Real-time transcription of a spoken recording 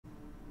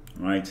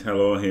Right,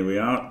 hello, here we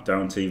are.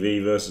 Down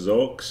TV versus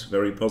Orcs.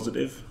 Very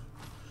positive.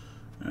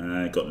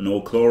 Got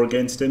no claw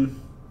against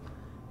him.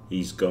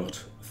 He's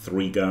got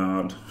 3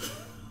 guard,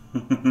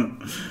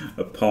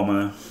 a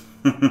pommer.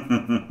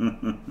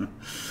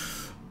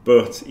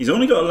 But he's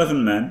only got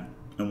 11 men,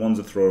 and one's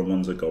a thrower and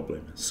one's a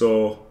goblin.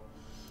 So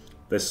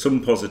there's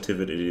some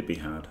positivity to be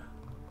had.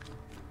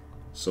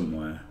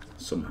 Somewhere,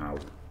 somehow.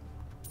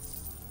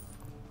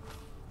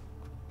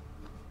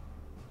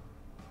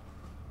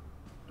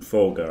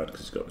 Four guard,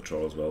 because he's got the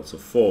troll as well. So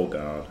 4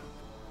 guard,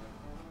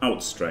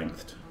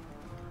 out-strengthed,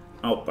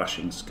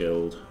 out-bashing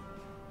skilled.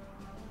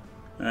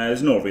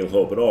 There's no real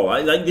hope at all.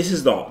 This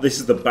is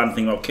the bad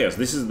thing about Chaos.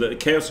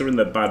 Chaos are in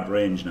their bad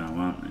range now,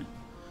 aren't they?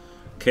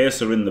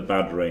 Chaos are in the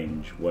bad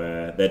range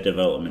where their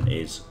development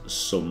is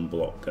some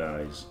block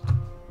guys.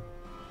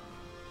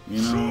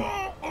 You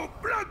know,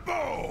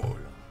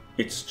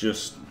 it's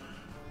just,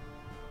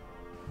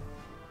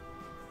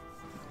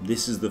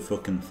 this is the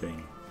fucking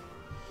thing.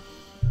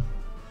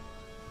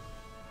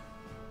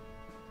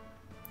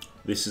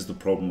 This is the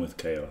problem with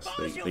Chaos.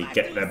 They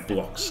get their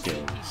block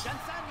skills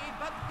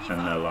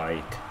and they're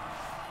like,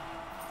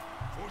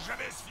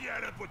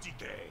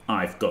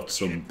 I've got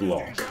some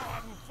block.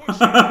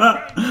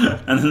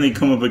 And then they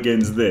come up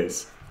against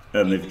this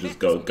and they've just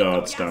got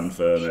guard stand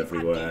firm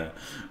everywhere,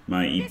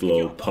 mighty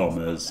blow,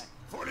 pommers,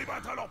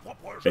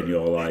 and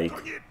you're like,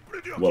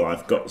 well,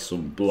 I've got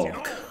some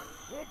block.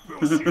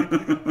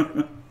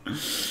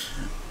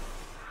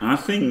 I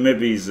think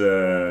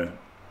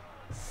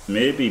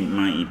maybe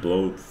mighty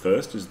blow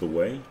first is the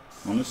way,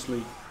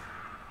 honestly.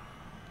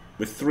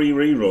 With 3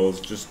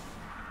 rerolls, just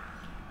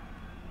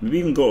maybe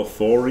even go to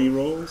 4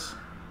 rerolls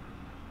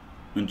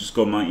and just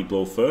go mighty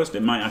blow first.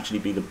 It might actually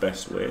be the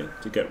best way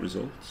to get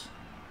results.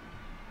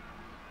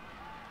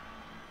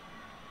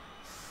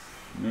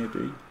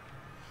 Maybe.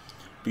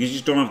 Because you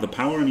just don't have the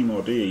power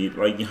anymore, do you?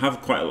 Like, you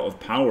have quite a lot of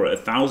power at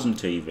 1000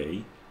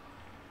 TV.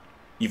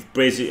 You've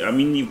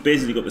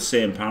basically got the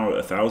same power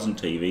at 1000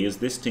 TV as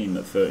this team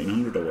at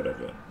 1300 or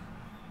whatever.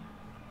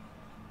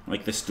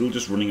 Like, they're still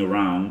just running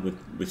around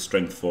with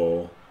strength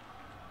 4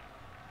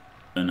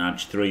 and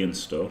edge 3 and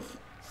stuff.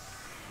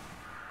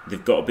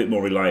 They've got a bit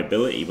more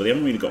reliability, but they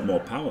haven't really got more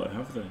power,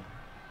 have they?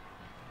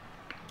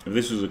 If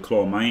this was a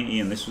claw mighty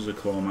and this was a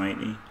claw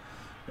mighty,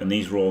 and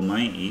these were all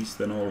mighties,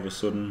 then all of a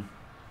sudden,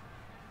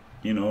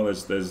 you know,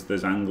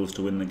 there's angles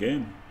to win the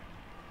game.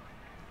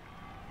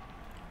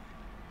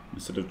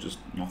 Instead of just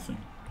nothing.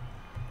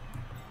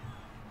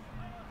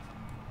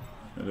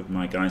 Instead of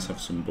my guys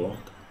have some block.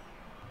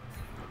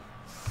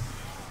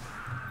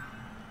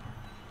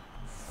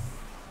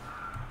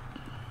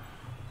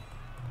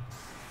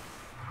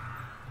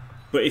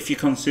 But if you're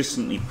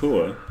consistently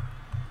poor,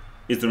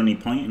 is there any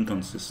point in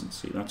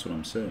consistency? That's what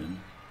I'm saying.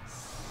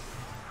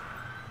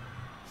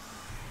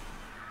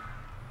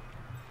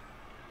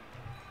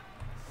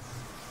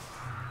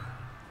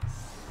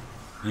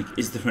 Like,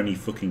 is there any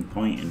fucking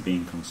point in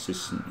being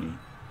consistently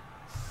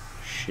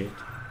shit?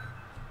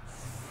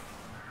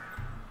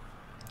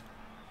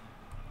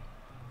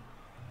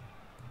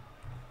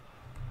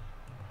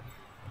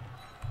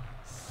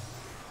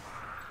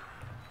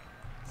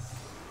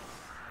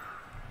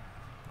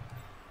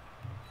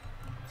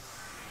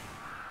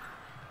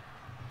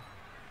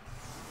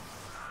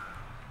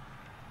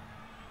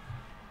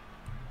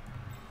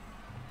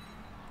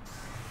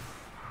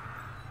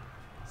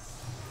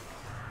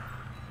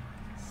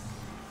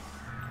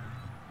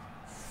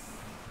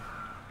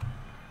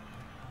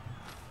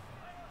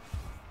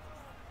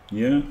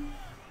 Yeah.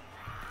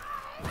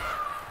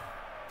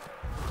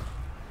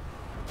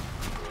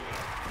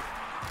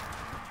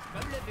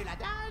 Comme le veut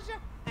l'adage,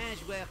 un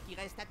joueur qui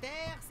reste à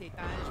terre, c'est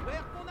un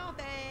joueur qu'on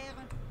enterre.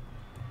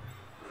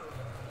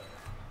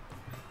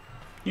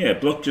 Yeah,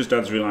 block just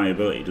adds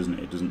reliability, doesn't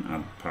it? It doesn't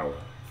add power,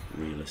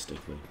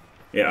 realistically.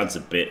 It adds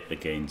a bit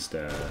against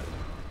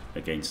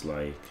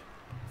like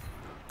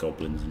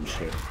goblins and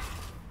shit,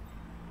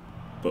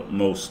 but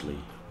mostly.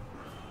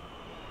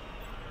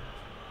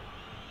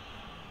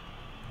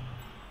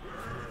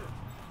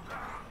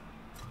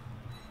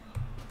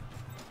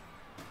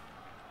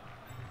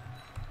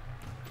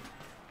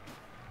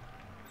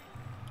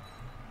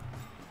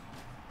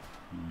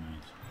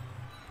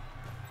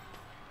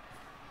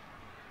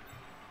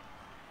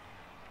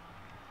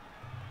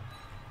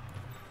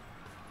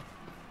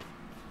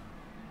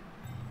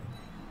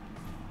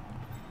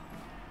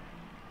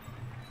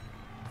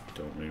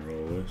 Don't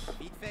reroll this.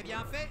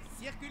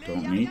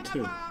 Don't need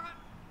to.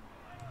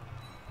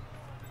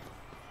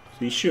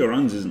 See, sure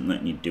hands isn't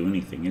letting you do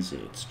anything, is it?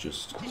 It's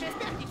just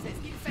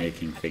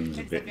making things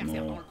a bit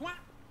more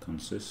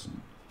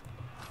consistent.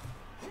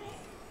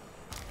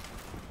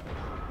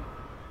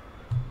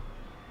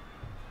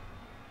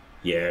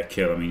 Yeah,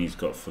 kill. I mean, he's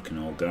got fucking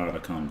all guard. I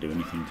can't do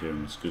anything to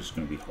him. It's just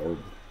going to be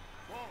horrible.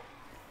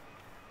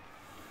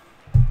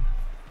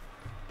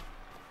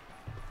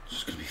 It's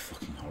just going to be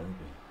fucking horrible.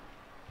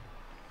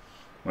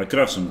 I could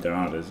have some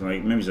guarders.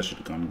 Like, maybe I should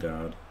have gone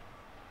guard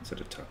instead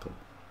of tackle.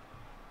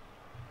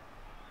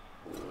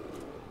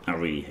 I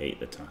really hate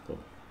the tackle.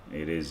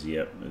 It is,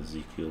 yep,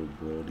 Ezekiel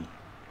Brody.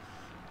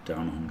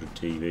 Down 100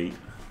 TV.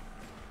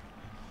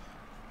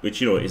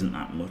 Which, you know, isn't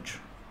that much.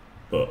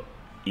 But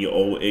you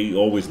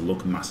always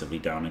look massively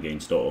down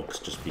against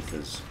Orcs just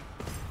because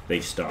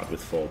they've started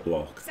with 4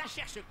 blocks.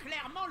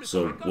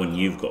 So when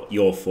you've got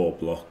your 4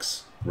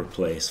 blocks,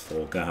 replace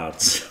 4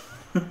 guards.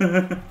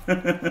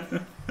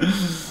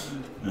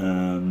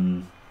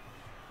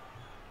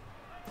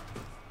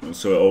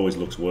 So it always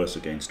looks worse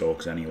against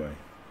Orcs anyway.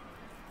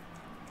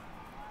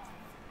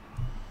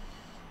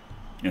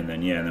 And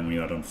then, yeah, and then when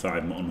you add on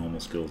 5 normal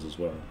skills as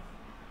well.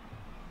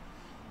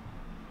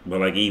 But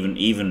like even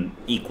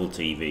equal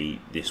TV,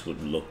 this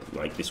would look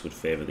like this would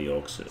favour the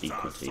Orcs at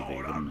equal TV,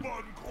 wouldn't it?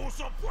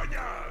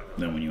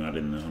 Then when you add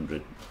in the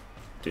 100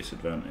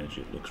 disadvantage,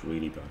 it looks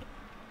really bad.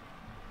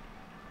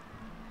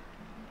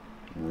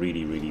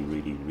 Really, really,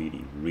 really,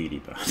 really, really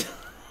bad.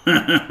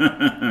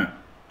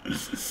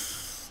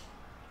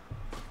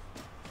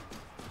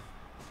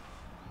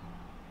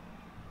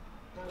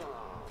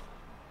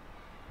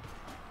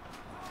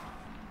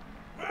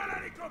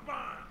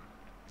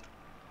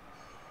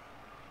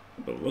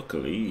 But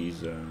luckily,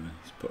 he's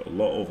put a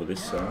lot over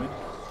this side.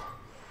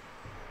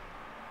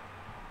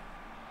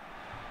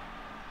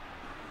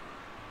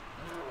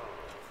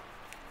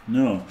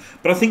 No,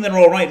 but I think they're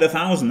all right at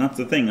 1,000. That's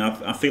the thing.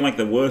 I feel like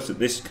they're worse at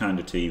this kind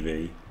of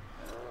TV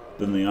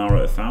than they are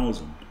at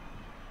 1,000.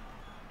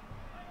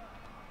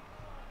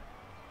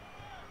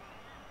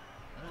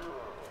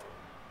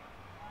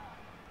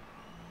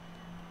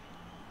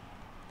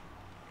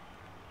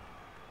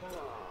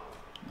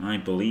 I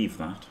believe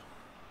that.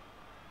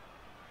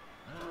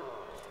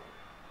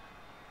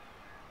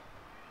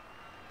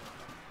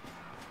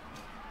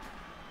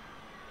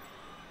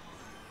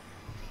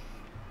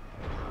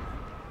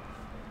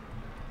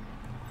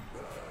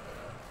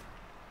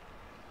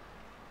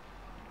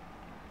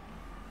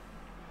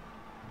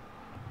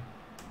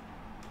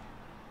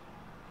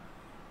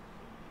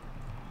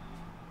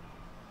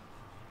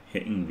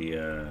 Hitting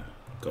the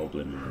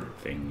goblin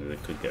thing, they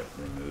could get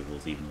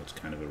removals even though it's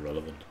kind of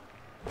irrelevant.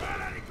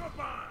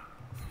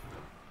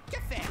 Que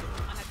faire?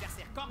 Un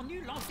adversaire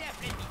cornu lancé à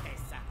pleine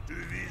vitesse. Tu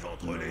vises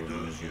entre les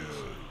 2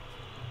 yeux.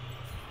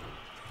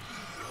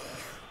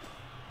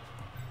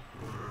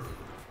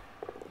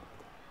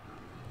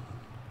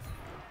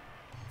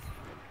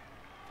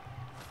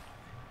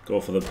 Go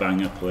for the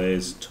banger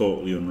plays,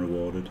 totally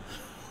unrewarded.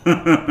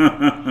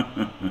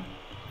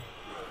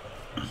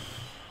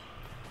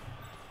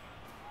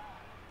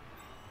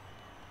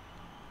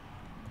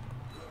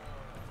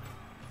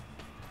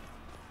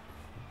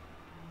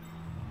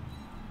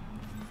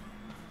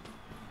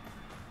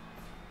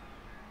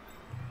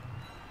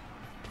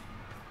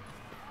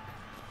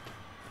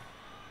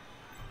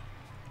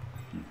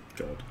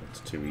 God, that's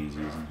too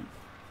easy, isn't it?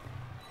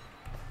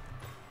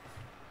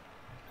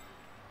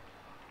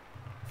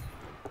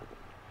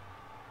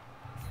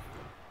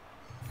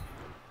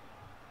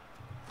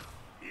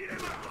 Il est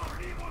maintenant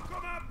libre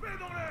comme un paix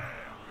dans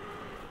l'air.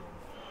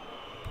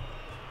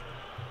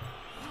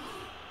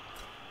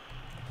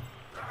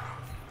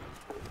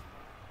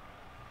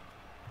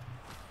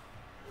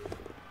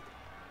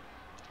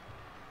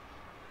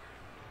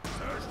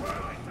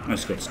 I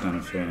just got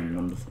stand firm,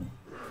 wonderful.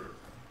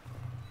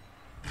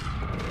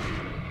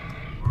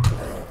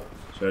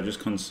 Should I just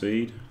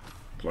concede?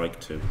 I'd like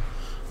to.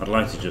 I'd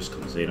like to just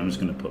concede. I'm just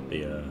going to put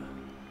the. I'm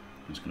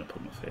just going to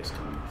put my face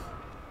cam off.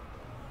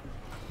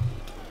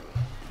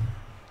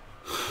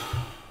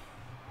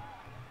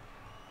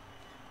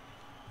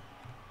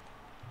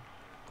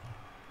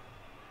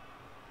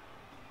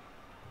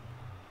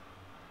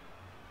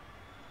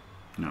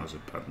 That was a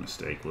bad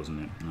mistake,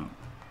 wasn't it? No.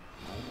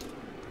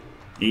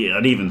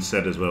 I'd even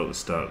said as well at the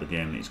start of the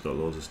game that he's got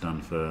loads of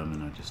stand firm,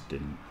 and I just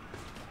didn't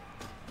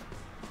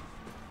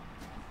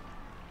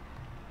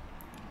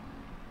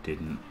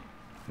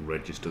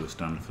register the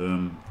stand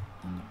firm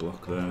on the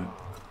block there.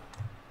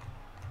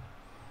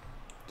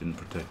 Didn't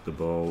protect the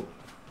ball.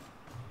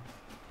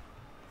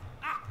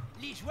 Ah,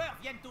 les joueurs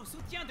viennent au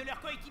soutien de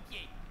leur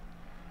coéquipier.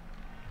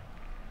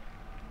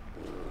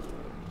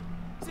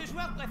 Ce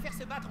joueur préfère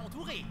se battre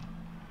entouré.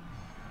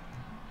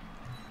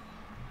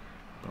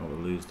 About to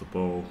lose the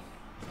ball.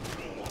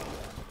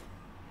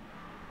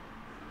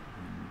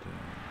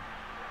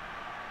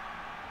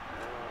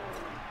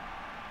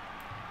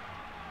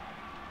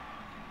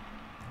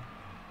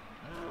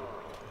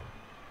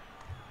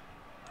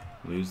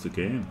 Lose the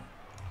game,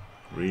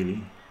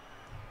 really.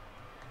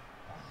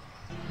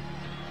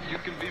 You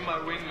can be my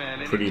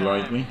wingman Pretty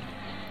anytime. likely.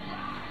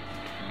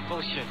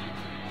 Bullshit.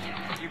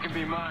 You can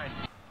be mine.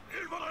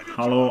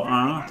 Hello,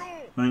 Art.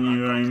 Thank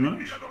you very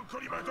much.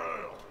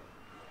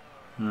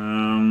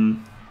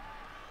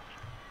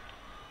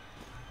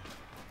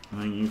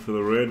 Thank you for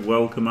the raid.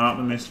 Welcome,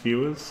 Artemis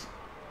viewers.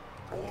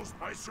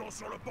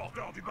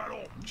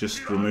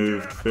 Just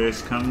removed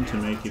face cam to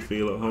make you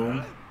feel at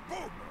home.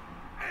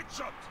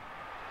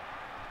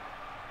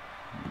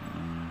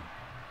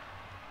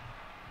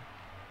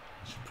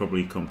 Should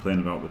probably complain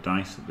about the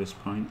dice at this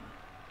point.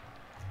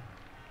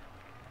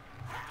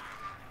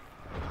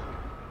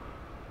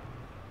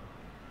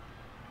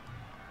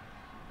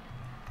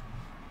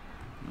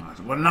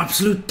 What an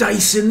absolute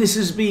dicing this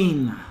has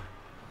been!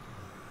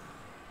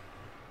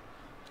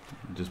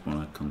 I just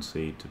want to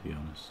concede, to be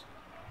honest.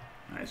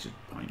 It's just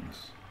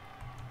pointless.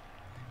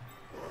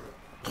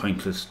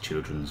 Pointless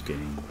children's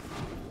game.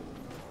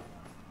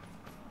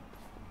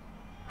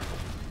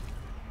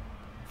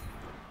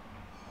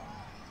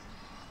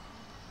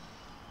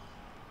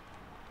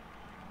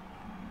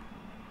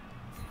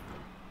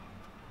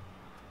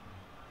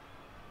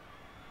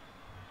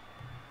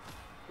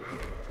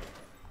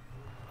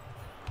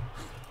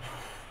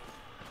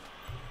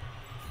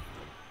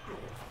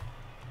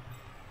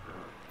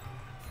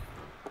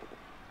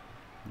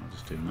 I'll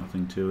just do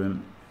nothing to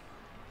him.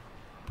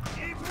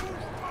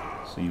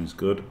 Seems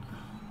good.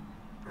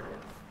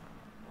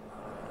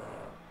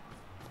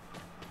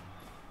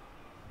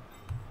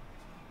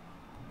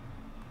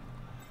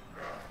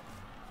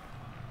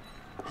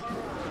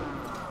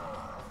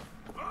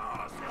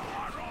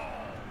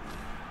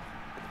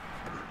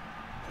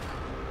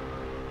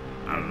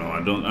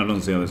 I don't know. I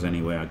don't see how there's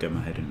any way I get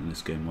my head into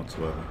this game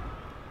whatsoever.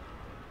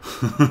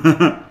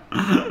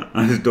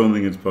 I just don't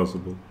think it's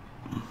possible.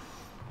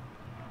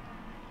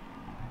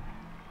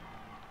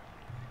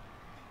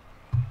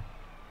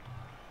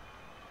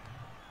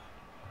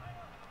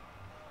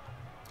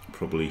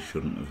 Probably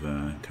shouldn't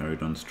have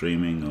carried on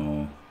streaming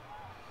or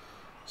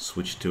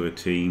switched to a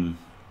team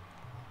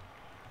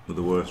with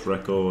a worse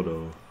record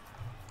or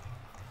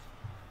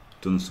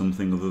done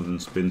something other than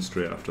spin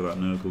straight after that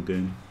Nurgle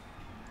game.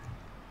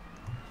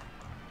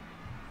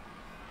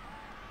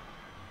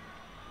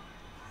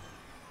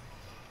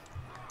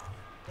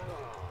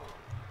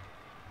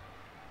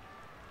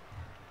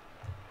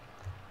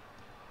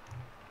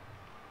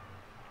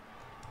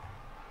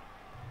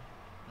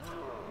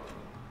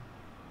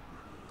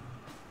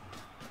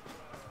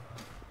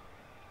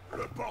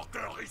 Le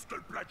porteur risque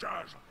le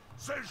plaquage.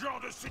 C'est le genre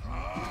de...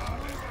 Ah,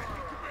 laisse-les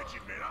t'occuper,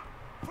 Jim, mais là,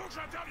 faut que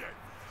j'intervienne.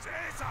 C'est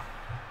ça.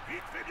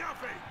 Vite fait, bien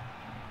fait.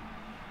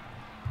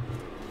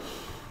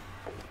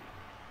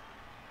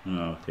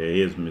 Okay,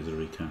 here's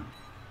Misery Camp.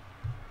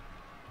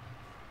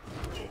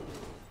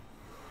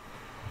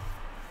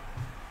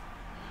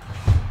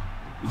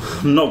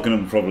 I'm not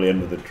going to probably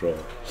end with a draw.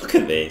 Look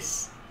at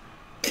this.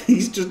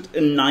 He's just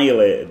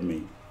annihilated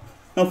me.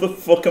 How the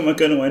fuck am I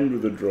going to end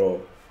with a draw?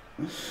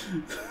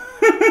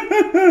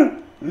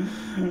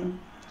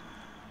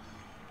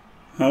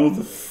 How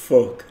the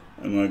fuck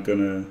am I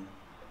gonna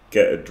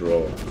get a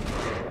draw?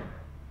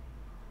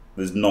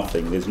 There's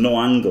nothing, there's no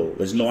angle,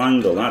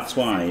 that's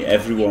why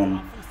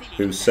everyone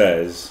who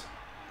says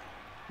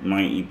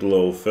Mighty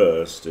Blow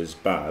first is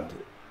bad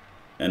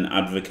and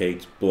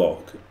advocates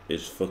block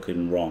is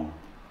fucking wrong.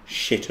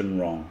 Shit and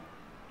wrong.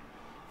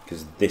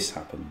 Because this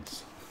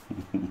happens.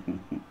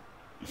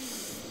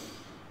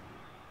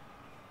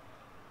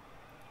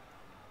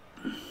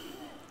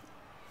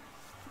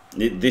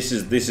 This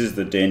is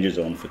the danger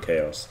zone for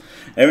Chaos.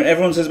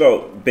 Everyone says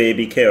about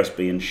Baby Chaos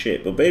being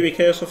shit, but Baby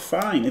Chaos are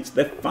fine.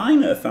 They're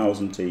fine at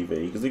 1000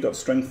 TV because they got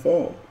strength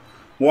 4.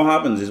 What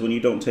happens is when you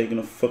don't take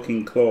enough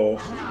fucking claw,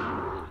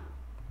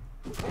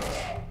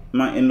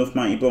 enough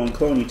mighty blow and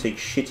claw, and you take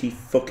shitty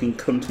fucking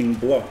cunting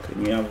block,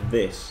 and you have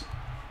this.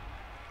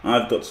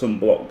 I've got some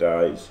block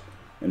guys,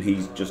 and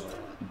he's just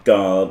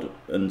guard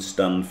and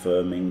stand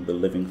firming the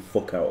living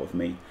fuck out of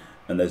me.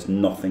 And there's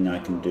nothing I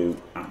can do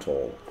at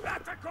all.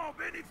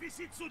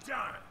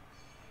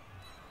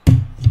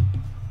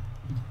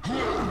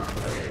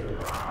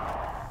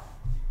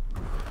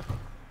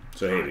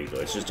 So here we go.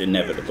 It's just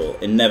inevitable.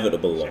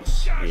 Inevitable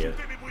loss here.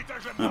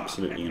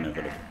 Absolutely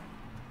inevitable.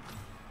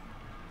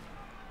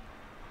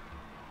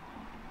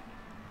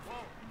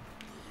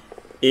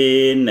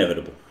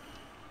 Inevitable.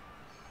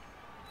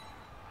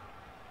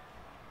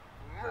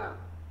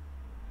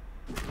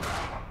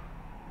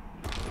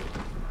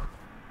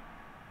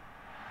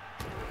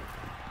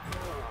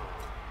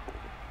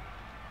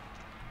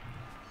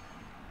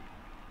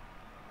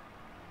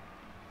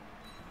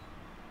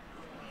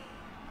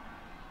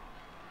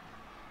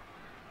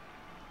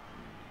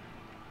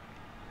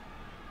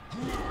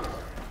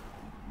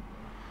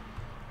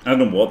 I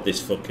don't know what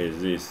this fuck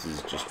is. This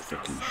is just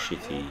fucking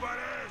shitty.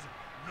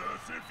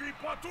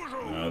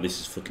 No, this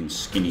is fucking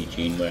skinny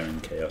jean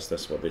wearing Chaos.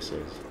 That's what this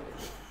is.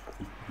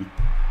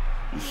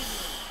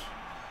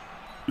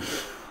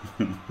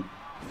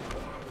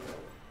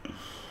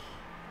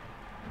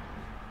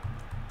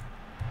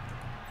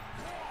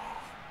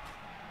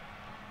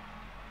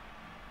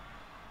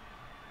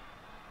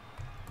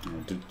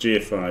 Did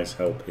GFIs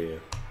help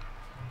here?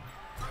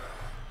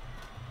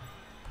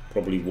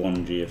 Probably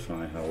one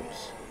GFI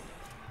helps.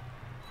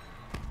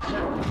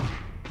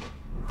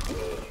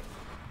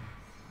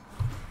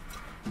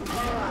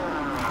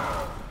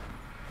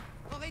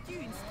 Aurais-tu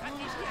une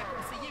stratégie à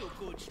conseiller au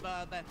coach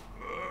Bob?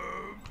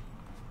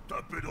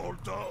 Taper dans le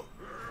tas.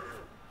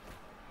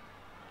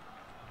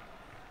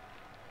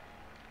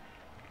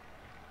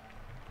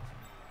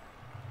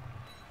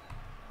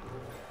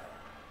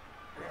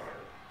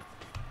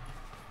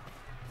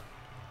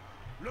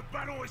 Le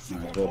ballon est sous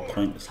I'll contrôle.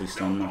 pointlessly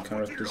stand my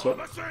characters up.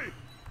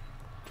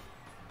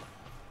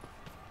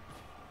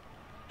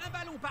 Un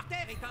ballon par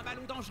terre est un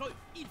ballon dangereux.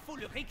 Il faut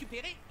le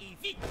récupérer et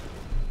vite.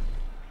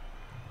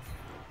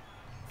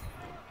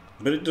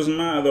 But it doesn't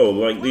matter though.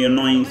 Like, the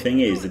annoying thing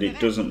is that it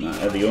doesn't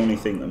matter. The only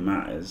thing that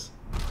matters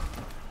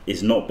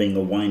is not being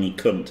a whiny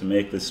cunt to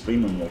make this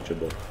stream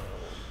unwatchable.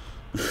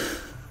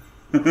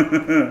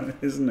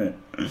 Isn't it?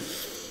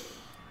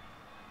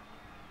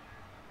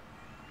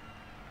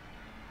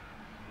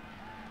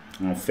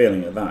 I'm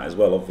failing at that as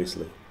well,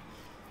 obviously.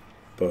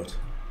 But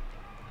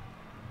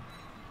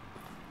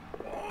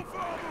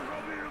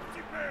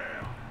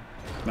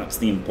that's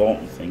the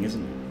important thing,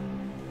 isn't it?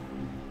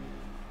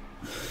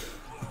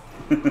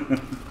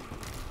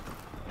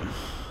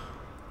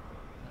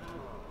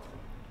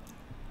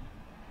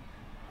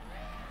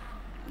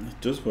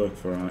 It does work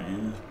for Art,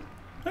 yeah.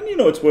 And you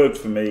know, it's worked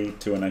for me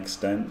to an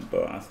extent,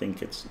 but I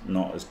think it's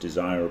not as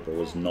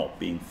desirable as not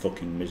being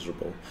fucking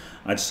miserable.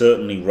 I'd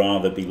certainly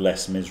rather be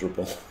less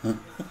miserable.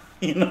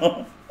 You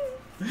know?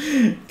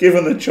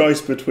 Given the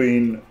choice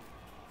between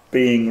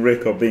being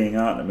Rick or being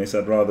Artemis,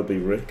 I'd rather be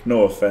Rick.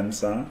 No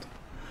offense, Art.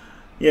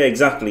 Yeah,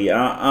 exactly.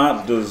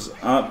 Art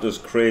does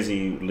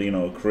crazy, you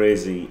know,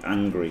 crazy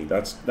angry.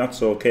 That's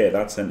okay.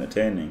 That's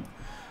entertaining.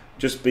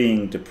 Just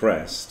being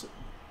depressed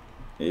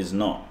is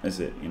not, is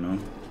it? You know,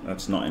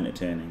 that's not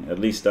entertaining. At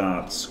least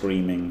Art's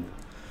screaming,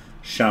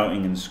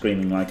 shouting and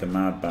screaming like a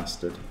mad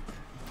bastard.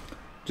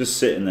 Just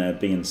sitting there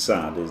being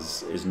sad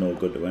is no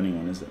good to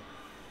anyone, is it?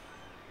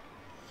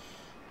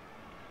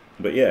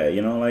 But yeah,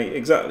 you know, like,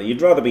 exactly.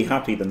 You'd rather be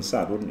happy than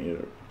sad, wouldn't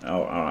you?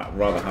 Or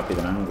rather happy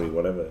than angry,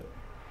 whatever.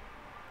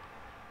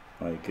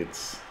 Like,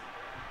 it's...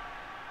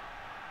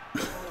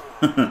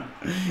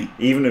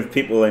 Even if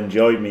people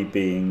enjoyed me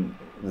being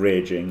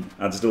raging,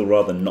 I'd still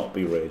rather not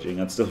be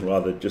raging. I'd still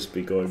rather just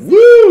be going,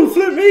 woo!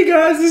 Flip me,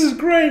 guys! This is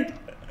great!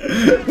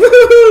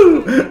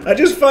 Woo! I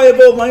just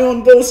fireballed my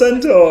own bull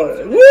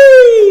centaur!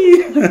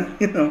 Whee!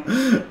 You know,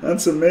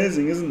 that's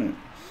amazing, isn't it?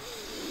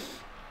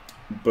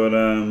 But,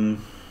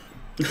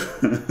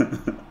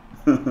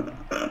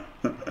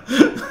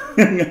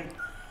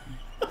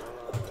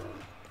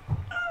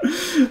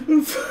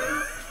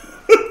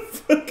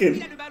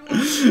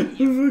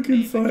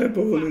 fucking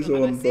fireball his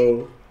own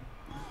bow.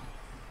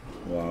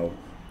 Wow.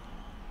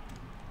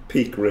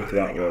 Peak Rick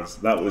that was.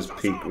 That was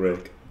peak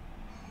Rick.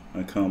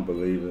 I can't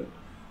believe it.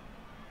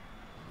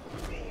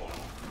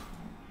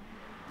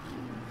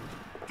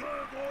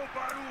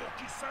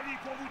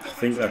 I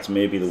think that's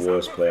maybe the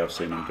worst play I've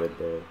seen in Blood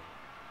Bowl.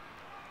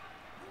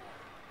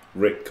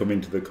 Rick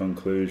coming to the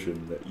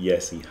conclusion that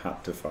yes, he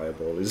had to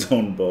fireball his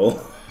own ball.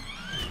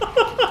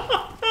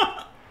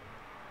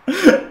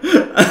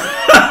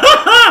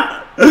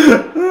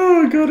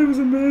 Oh god, it was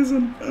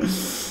amazing.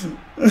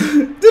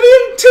 Did he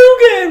in 2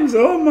 games?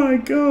 Oh my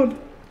god.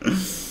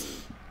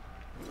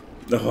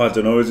 Oh, I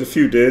don't know, it was a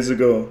few days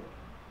ago.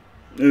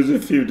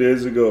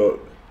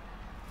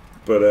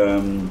 But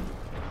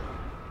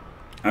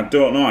I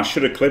don't know, I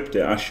should have clipped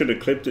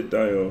it.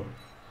 Dio.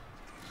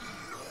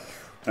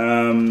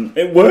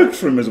 It worked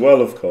for him as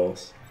well, of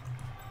course.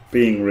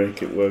 Being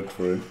Rick, it worked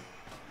for him.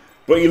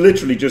 But he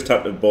literally just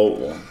had to bolt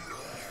one.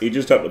 He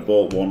just had to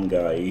bolt one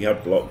guy. He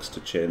had blocks to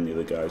chain the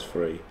other guys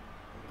free.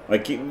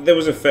 Like, there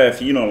was a fair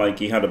few, you know, like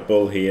he had a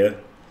bull here,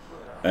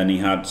 and he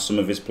had some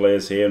of his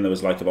players here, and there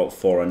was like about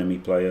 4 enemy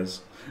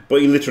players.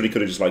 But he literally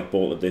could have just like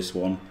bolted this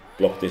one,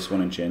 blocked this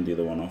one, and chained the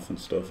other one off and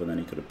stuff, and then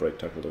he could have break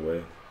tackled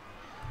away.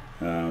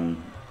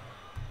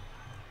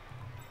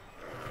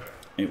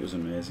 It was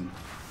amazing.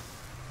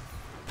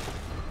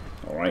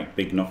 Alright,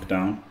 big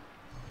knockdown.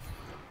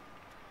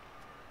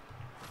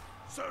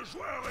 Ce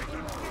joueur est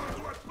un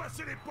peu doit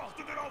passer les portes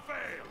de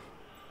l'enfer.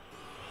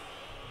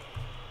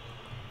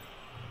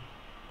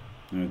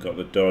 And we've got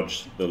the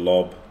dodge, the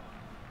lob,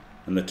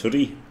 and the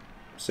tuddy.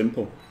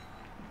 Simple.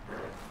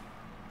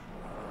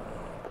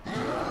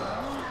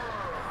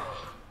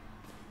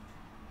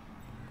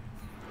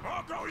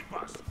 Encore une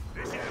passe.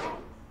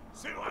 Décidément,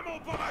 c'est vraiment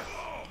pas mal.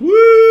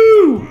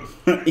 Woo!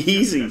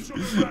 Easy.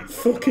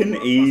 Fucking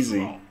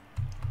easy.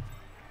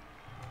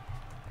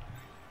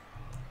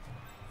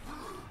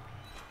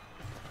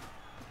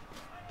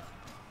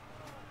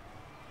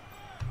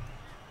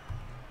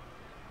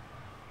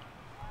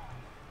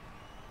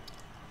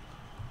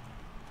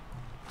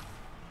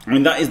 I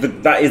mean, that is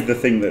the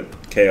thing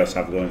that Chaos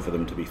have going for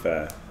them, to be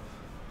fair.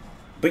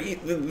 But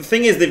the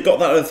thing is, they've got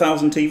that at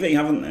 1000 TV,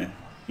 haven't they?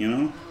 You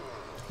know,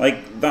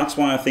 like, that's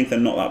why I think they're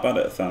not that bad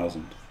at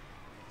 1000.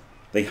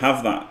 They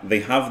have that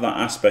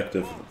aspect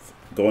of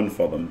going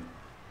for them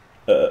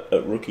at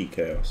rookie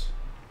Chaos.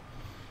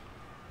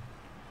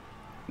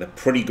 They're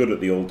pretty good at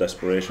the old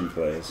desperation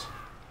plays.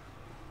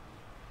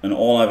 And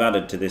all I've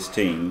added to this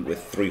team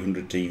with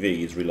 300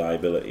 TV is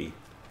reliability,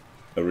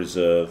 a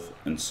reserve,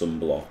 and some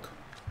block.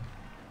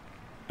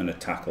 And a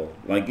tackle.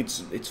 Like, it's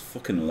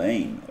fucking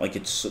lame. Like,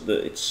 it's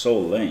so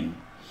lame.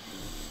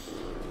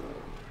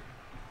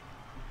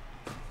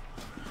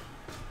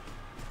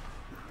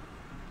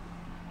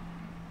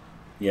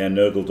 Yeah,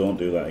 Nurgle don't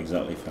do that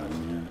exactly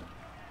fine,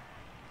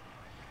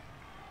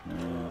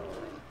 yeah.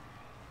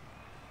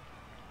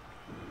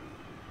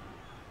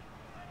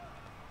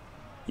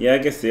 Yeah, I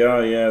guess they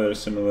are. Yeah, they're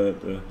similar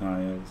to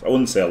high elves. I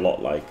wouldn't say a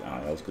lot like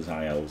high elves because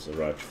high elves are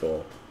Raj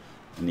 4,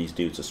 and these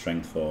dudes are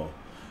Strength 4.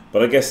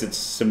 But I guess it's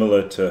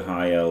similar to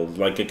high elves.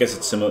 Like I guess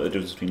it's similar to the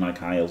difference between like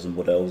high elves and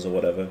wood elves or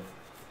whatever.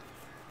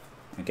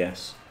 I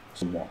guess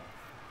somewhat.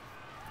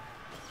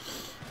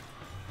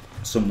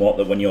 Somewhat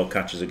that when your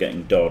catchers are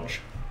getting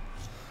dodge,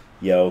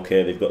 yeah,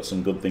 okay, they've got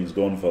some good things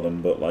going for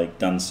them, but like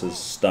dancers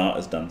start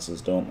as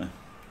dancers, don't they?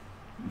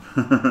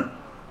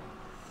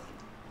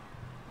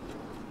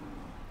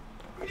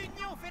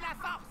 L'union fait la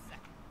force.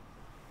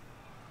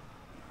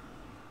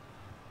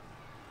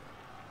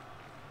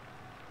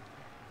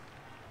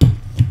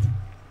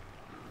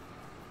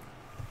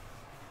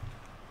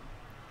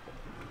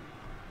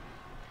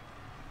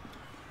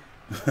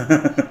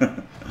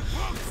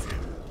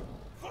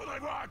 Faudrait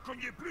voir à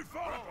cogner plus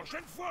fort la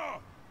prochaine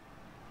fois.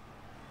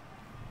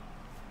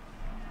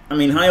 I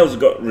mean, high elves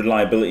have got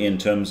reliability in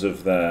terms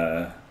of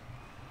their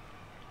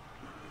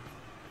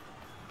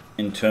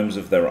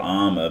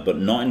armor, but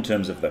not in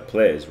terms of their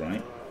plays,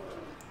 right?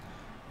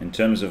 In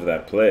terms of their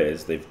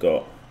plays, they've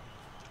got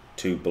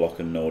 2 block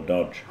and no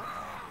dodge.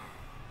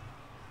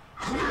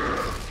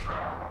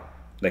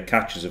 Their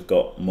catchers have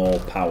got more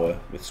power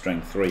with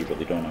strength 3, but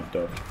they don't have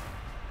dodge.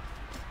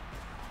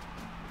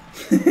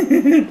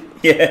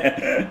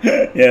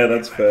 yeah,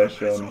 that's fair,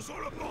 Sean.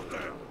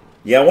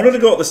 Yeah, I wanted to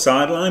go up the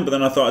sideline, but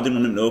then I thought I didn't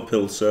want him to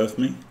uphill surf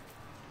me.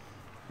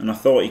 And I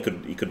thought he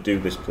could do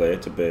this play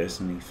to base,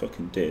 and he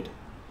fucking did.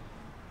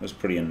 It was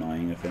pretty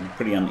annoying of him.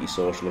 Pretty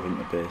antisocial of him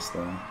to base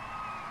there.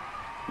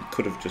 He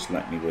could have just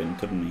let me win,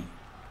 couldn't he?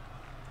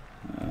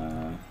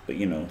 But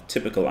you know,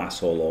 typical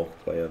asshole orc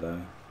player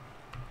there.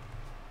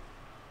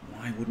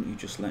 Why wouldn't you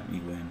just let me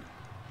win?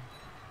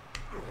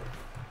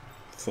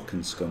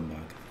 Fucking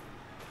scumbag.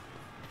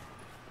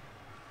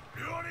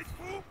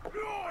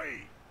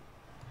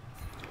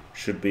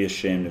 Should be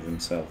ashamed of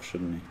himself,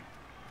 shouldn't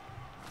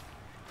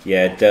he?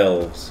 Yeah,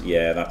 delves.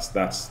 Yeah, that's.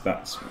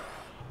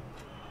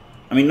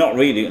 I mean, not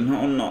really.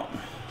 Not.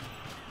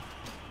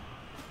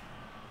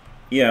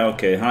 Yeah,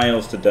 okay. High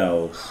elves to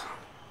delves,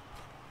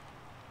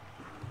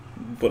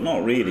 but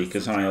not really,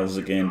 because high elves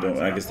again don't.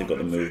 I guess they've got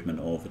the movement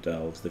over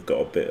delves. They've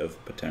got a bit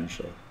of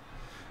potential,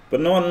 but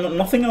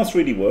nothing else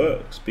really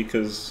works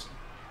because.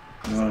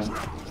 No,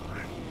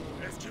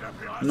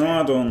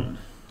 I don't.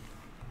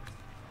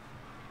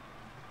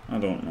 I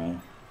don't know.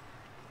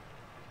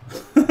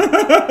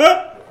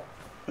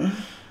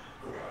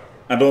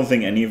 I don't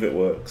think any of it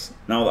works.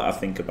 Now that I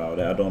think about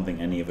it, I don't think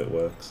any of it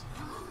works.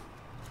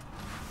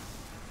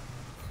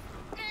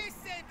 Et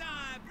c'est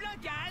un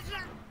blocage.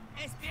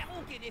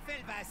 Espérons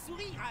qu'Enefel va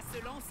sourire à se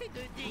lancer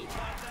de dés.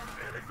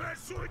 Enefel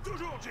sourit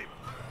toujours, Jim.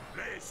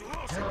 Mais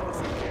souvent, c'est pour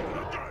ce qui est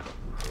blocage.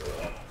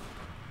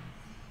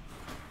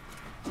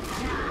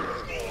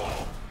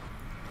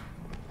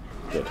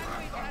 Good.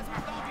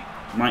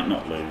 Might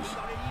not lose.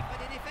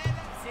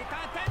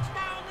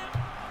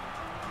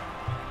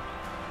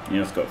 He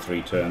has got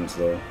 3 turns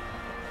though.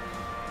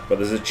 But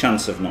there's a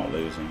chance of not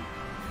losing.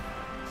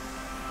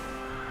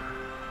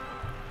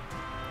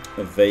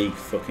 A vague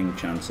fucking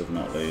chance of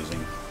not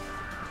losing.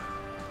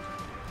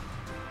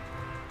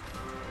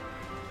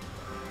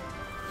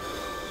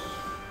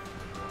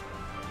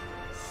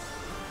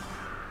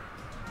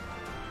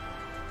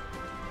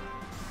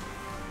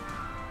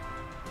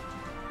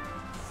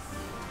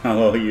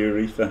 Hello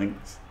Yuri,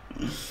 thanks.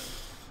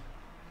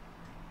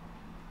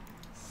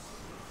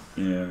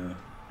 Yeah.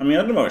 I mean,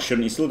 I don't know, it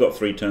shouldn't. He's still got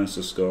 3 turns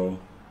to score.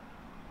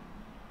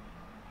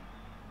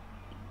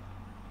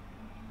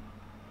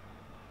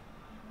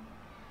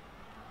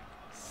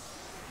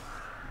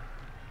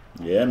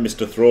 Yeah,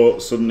 Mr. Throw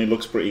suddenly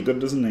looks pretty good,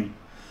 doesn't he?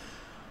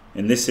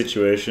 In this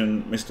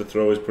situation, Mr.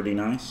 Throw is pretty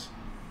nice.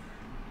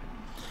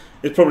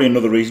 It's probably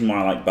another reason why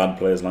I like bad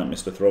players like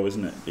Mr. Throw,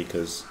 isn't it?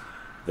 Because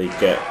they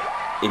get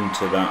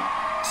into that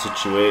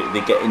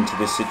they get into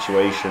this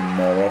situation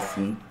more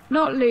often.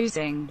 Not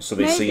losing. So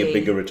they see a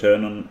bigger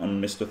return on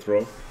Mr.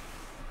 Throw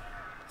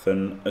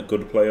than a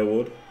good player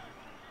would.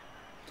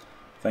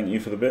 Thank you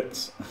for the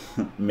bits.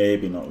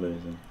 Maybe not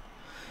losing.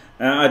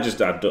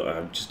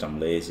 I'm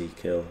lazy,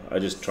 kill. I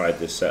just tried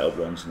this setup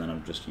once and then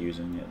I'm just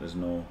using it. There's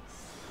no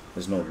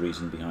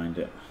reason behind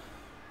it.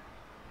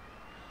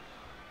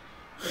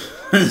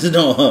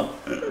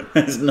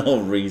 there's no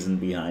reason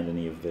behind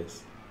any of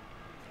this.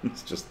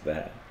 It's just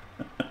there.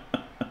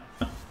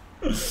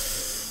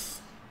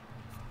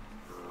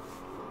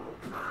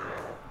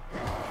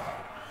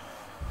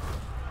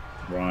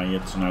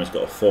 Right, so now he's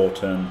got a 4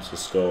 turn to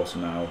score, so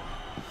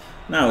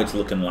now it's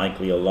looking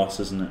likely a loss,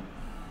 isn't it?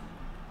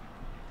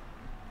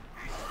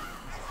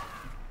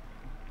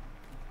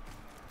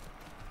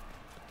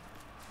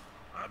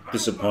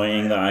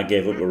 Disappointing that I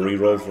gave up a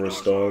reroll for a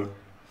stall.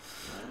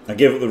 I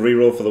gave up the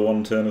reroll for the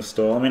 1 turn of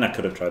stall. I mean, I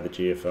could have tried the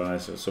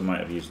GFIs, so I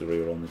might have used the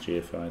reroll on the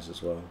GFIs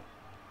as well.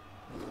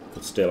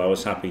 But still, I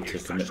was happy to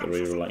commit the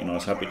reroll. Like, I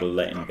was happy to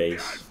let him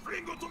base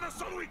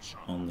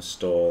on the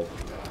stall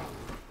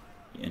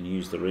and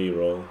use the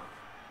reroll,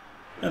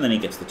 and then he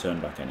gets the turn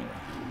back anyway.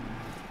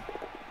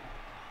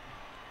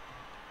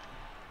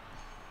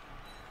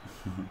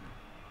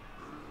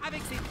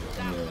 Avec ces trous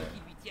d'arbres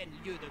qui lui tiennent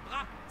lieu de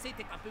bras,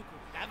 c'était un peu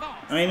court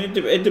d'avance. I mean,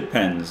 it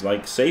depends.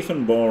 Like, safe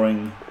and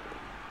boring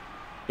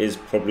is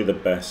probably the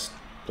best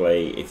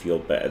play if you're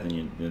better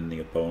than the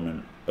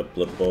opponent at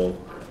Blood Bowl,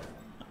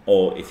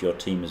 or if your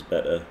team is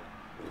better,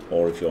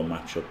 or if your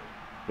matchup,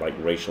 like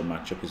racial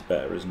matchup, is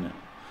better, isn't it?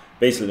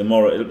 Basically, the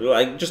more,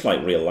 like, just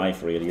like real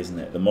life, really, isn't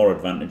it? The more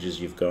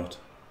advantages you've got,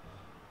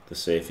 the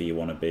safer you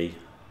want to be.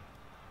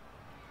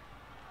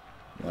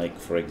 Like,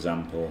 for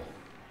example,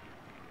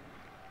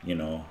 you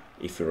know,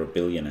 if you're a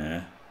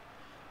billionaire,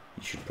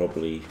 you should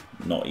probably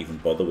not even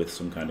bother with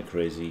some kind of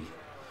crazy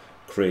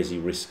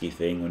risky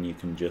thing when you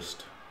can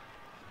just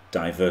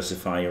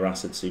diversify your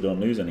assets so you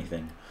don't lose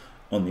anything.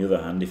 On the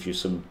other hand, if you're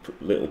some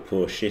little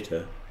poor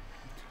shitter,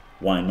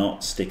 why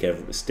not stick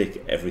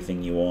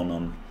everything you own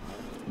on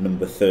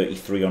number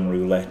 33 on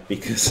roulette,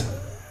 because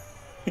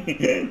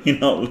you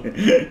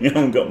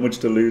haven't got much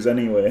to lose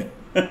anyway.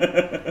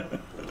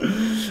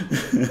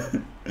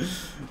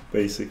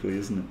 Basically,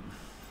 isn't it?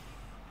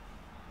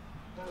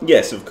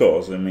 Yes, of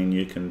course. I mean,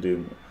 you can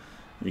do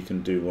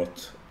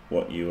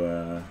what you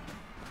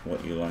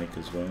like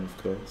as well, of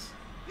course.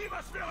 Il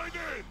va se faire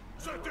aider,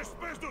 cette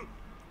espèce de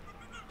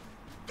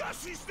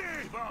d'assisté,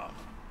 va.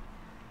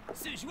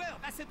 Ce joueur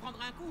va se prendre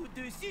un coup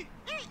dessus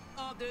et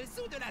en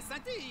dessous de la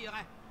ceinture.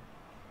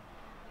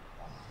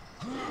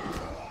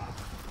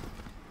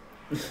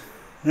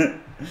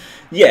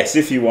 Yes,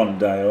 if you want,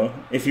 Dio.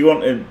 If you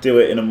want to do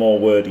it in a more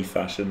wordy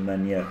fashion,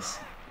 then yes.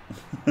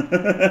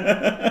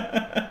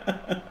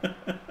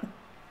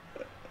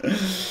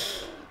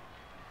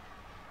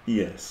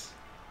 Yes.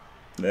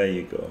 There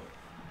you go.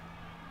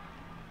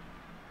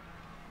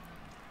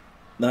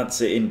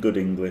 That's it in good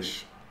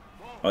English.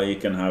 Or you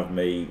can have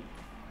me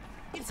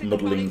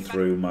muddling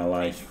through my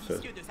life for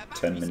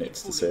 10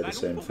 minutes to say the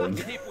same thing.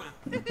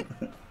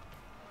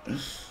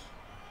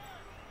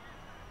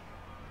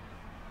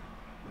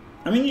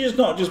 I mean, you're just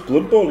not just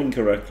blood bowling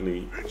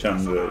correctly,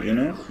 Chandra, you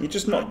know? You're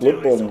just not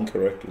blood bowling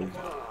correctly.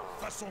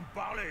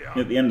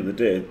 At the end of the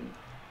day,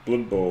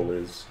 Blood Bowl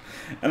is...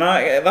 And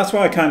that's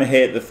why I kind of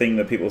hate the thing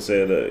that people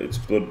say that it's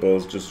Blood Bowl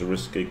is just a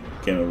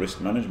game of risk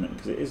management,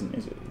 because it isn't,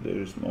 is it?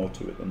 There's more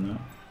to it than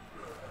that.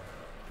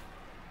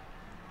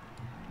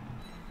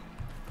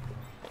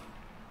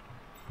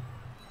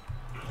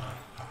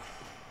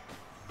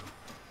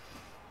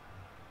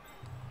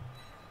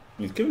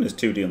 He's given us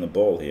 2D on the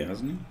ball here,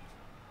 hasn't he?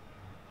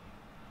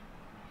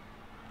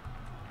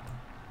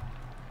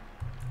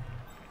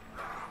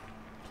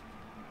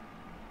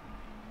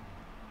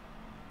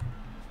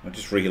 I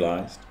just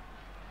realised.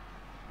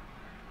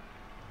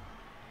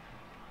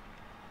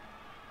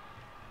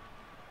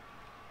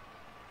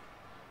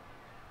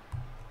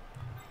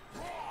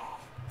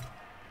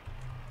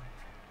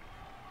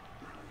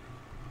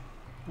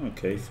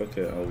 Okay, fuck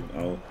it,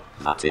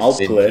 That is I'll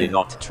simply play.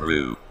 not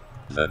true.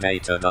 The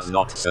data does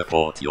not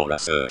support your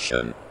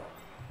assertion.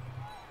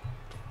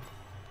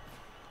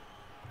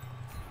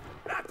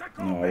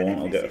 No, I won't.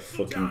 I'll get a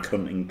fucking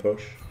cunting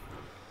push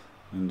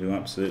and do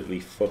absolutely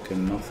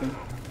fucking nothing.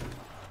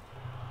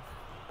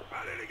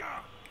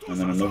 And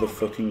then another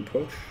fucking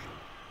push.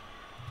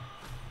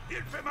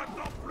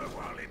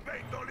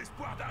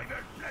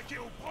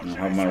 And I'll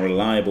have my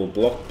reliable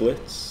block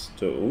blitz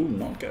to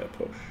not get a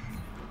push.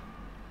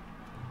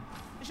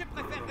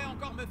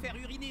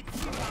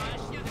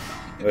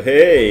 Oh,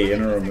 hey,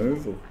 and a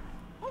removal.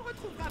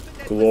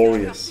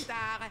 Glorious.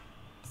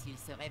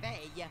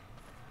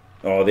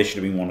 Oh, they should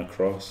have been one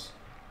across.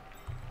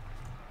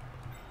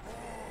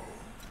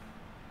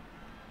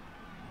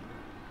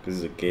 Because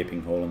there's a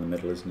gaping hole in the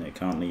middle, isn't it? It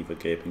can't leave a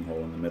gaping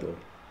hole in the middle.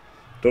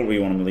 Don't really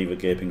want to leave a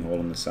gaping hole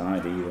on the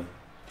side either.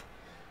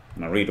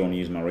 And I really don't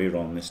use my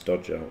reroll on this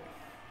dodge out.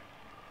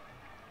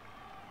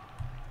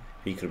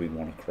 He could have been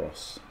one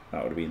across.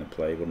 That would have been the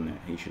play, wouldn't it?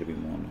 He should have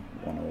been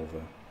one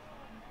over.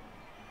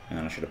 And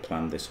then I should have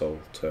planned this whole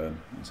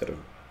turn instead of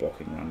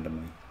blocking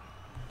randomly.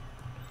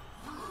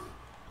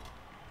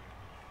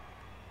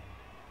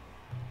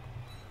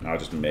 And I'll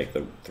just make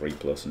the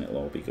 3+ and it'll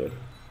all be good.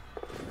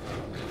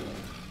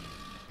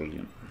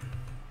 Brilliant.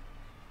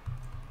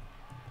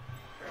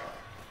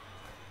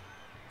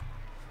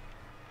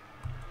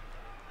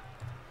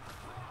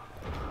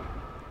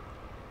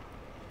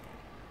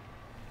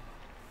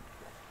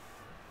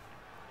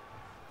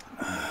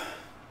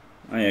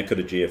 Oh yeah, I could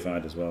have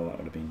GFI'd as well. That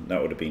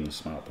would have been a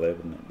smart play,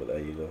 wouldn't it? But there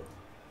you go.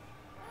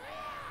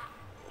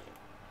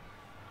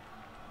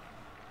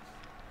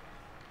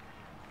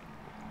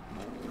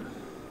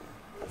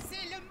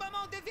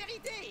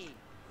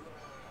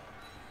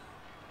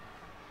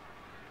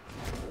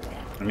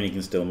 I mean, he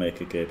can still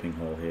make a gaping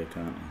hole here,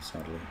 can't he?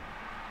 Sadly,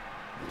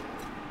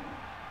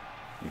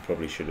 he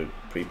probably should have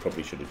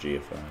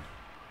GFI'd.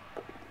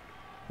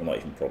 Well, not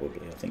even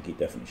probably. I think he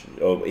definitely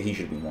should. Oh, he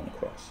should have been one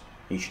across.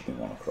 He should have been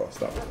one across.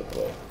 That was the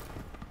play.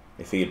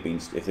 If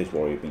this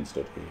warrior had been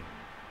stood here.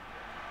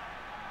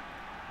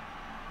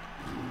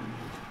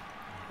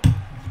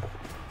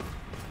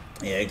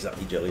 Yeah,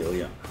 exactly, Jalil.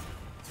 Yeah.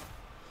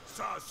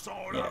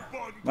 Yeah.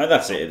 Like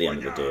that's it at the end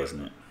of the day,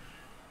 isn't it?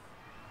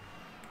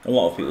 A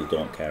lot of people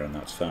don't care, and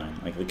that's fine.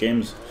 Like the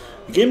game's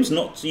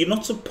not. You're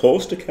not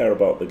supposed to care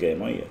about the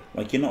game, are you?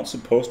 Like you're not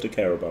supposed to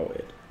care about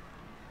it.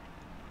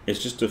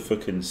 It's just a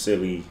fucking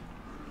silly.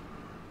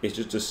 It's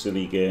just a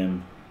silly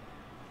game.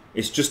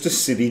 It's just a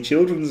silly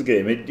children's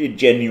game. It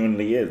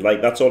genuinely is.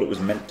 Like that's all it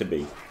was meant to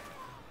be.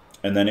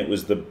 And then it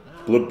was the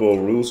Blood Bowl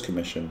Rules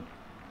Commission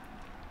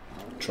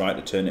tried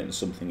to turn it into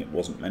something it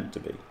wasn't meant to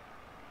be.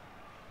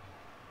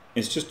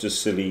 It's just a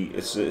silly.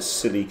 It's a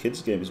silly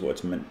kids game, is what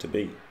it's meant to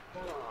be.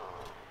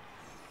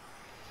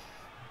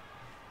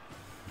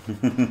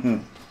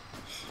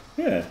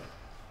 Yeah.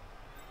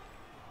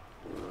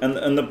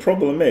 And the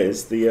problem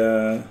is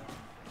the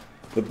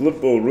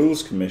Blood Bowl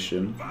Rules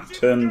Commission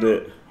turned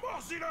it,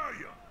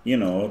 you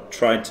know,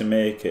 tried to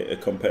make it a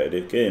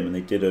competitive game, and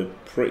they did a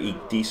pretty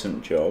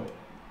decent job,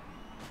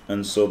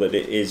 and so that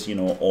it is, you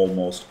know,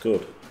 almost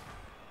good.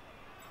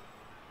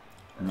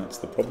 And that's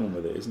the problem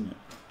with it, isn't it?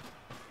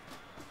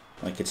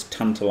 Like it's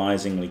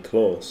tantalizingly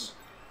close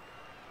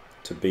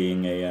to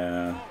being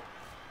a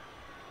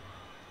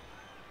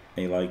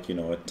like, you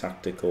know, a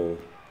tactical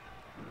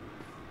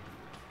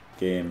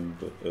game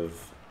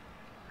of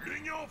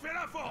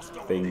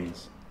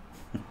things.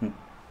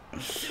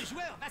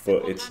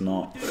 But it's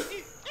not.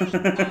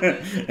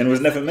 And it was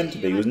never meant to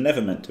be. It was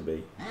never meant to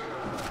be.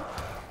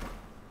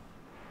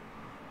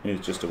 It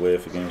was just a way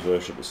for Games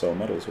Workshop to sell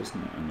models,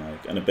 wasn't it?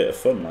 And a bit of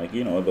fun, like,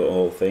 you know, the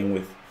whole thing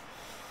with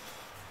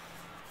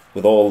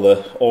all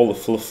the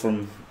fluff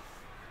from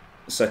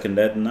Second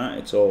Ed and that.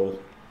 It's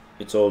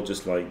all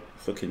just like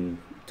fucking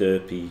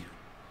derpy,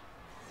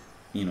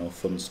 you know,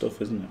 fun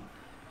stuff, isn't it?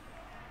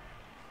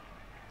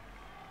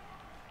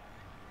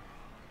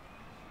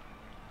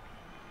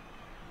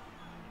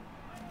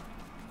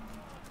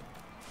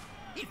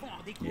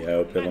 Yeah,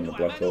 uphill on the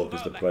Black Hawk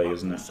is the play,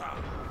 isn't it?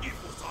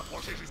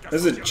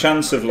 There's a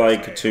chance of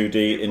like a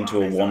 2D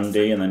into a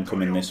 1D and then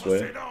coming this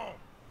way.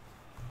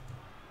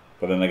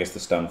 But then I guess the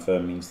stand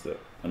firm means that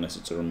unless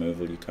it's a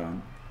removal, you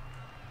can't.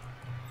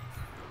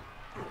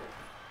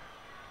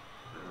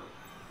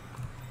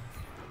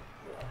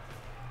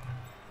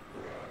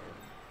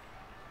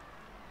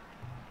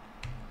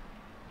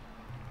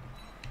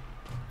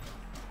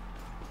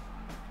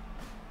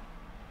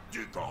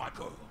 Du corps à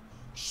corps.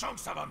 Je sens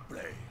que ça va me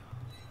plaire.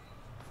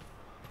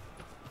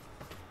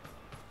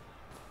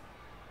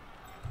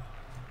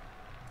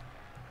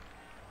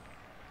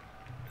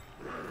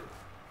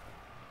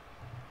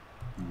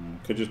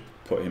 Could just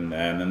put him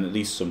there, and then at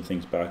least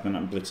something's back. Then I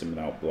can blitz him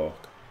without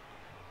block.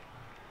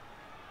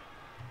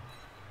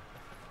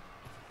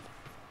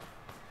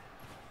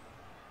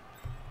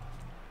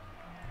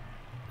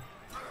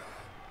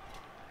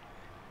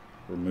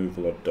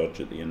 Removal or dodge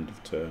at the end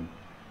of turn.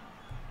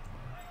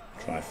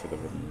 Try for the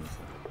removal.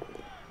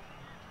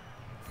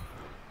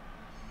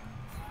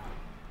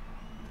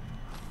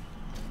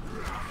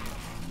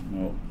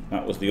 No,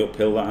 that was the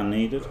uphill that I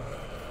needed.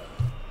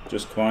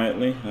 Just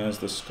quietly. There's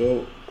the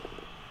skull.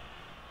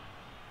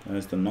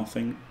 There's the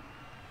nothing.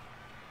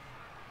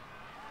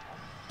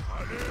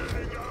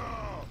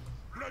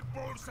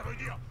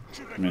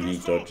 And then he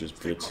dodges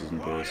blitzes and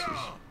bases.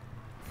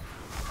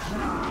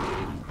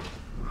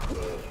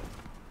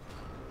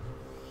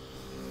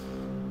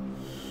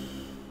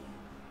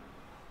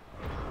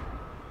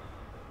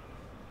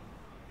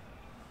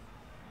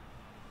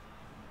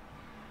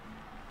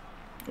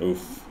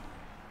 Oof.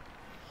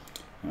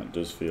 That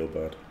does feel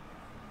bad.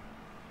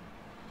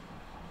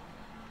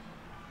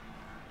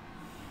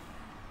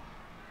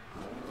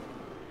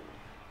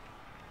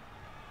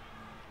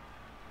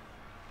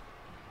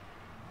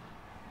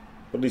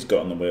 But he's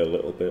got in the way a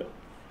little bit.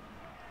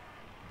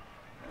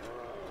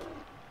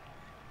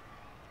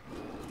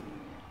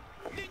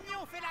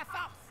 L'union fait la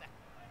force.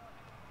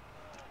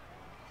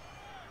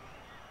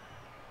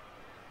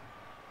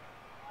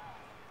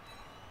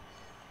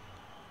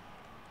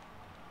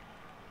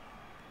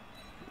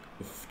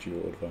 Oof,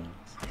 dual advance.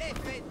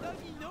 L'effet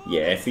domino.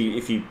 Yeah, if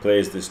he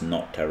plays this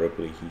not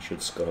terribly, he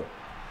should score.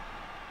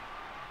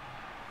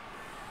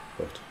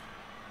 But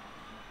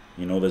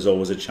you know, there's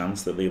always a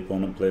chance that the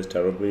opponent plays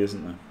terribly,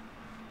 isn't there?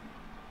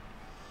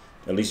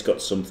 At least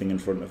got something in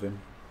front of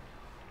him.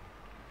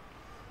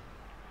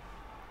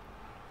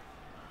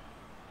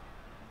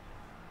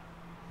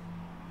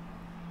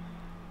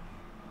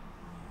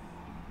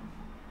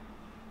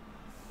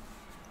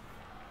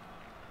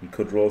 You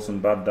could roll some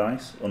bad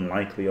dice.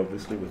 Unlikely,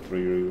 obviously, with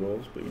 3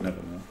 rerolls, but you never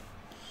know.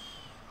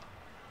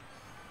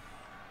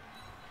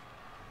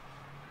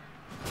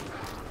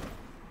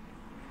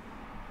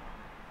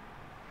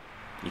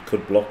 You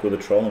could block with a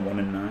troll and 1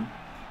 in 9.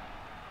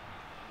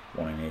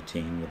 1 in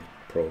 18 with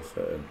pro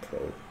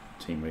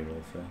team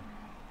reroll fair.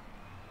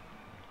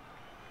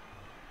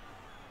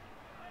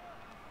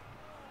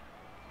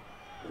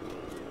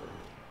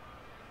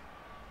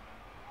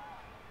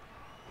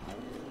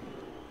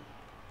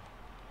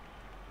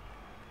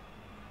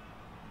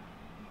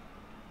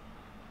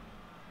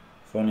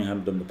 If only I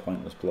had done the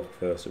pointless block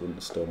first, it wouldn't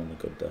have stolen the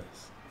good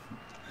dice.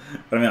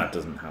 But I mean, that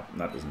doesn't happen.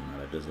 That doesn't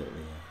matter, does it?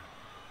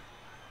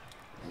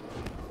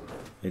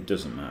 It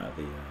doesn't matter.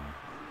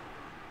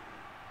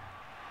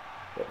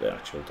 what the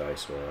actual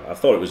dice were. I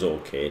thought it was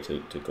okay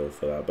to go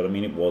for that, but I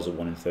mean it was a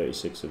 1 in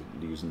 36 of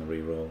using the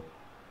reroll.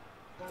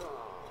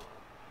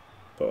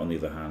 But on the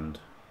other hand,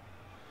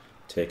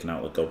 taking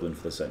out the goblin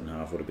for the second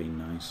half would have been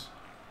nice.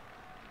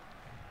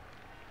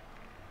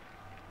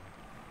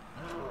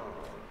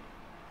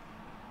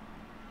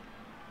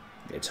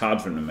 It's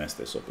hard for him to mess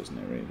this up, isn't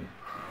it, really?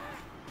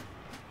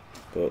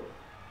 But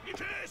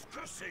Qu'est-ce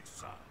que c'est que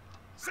ça?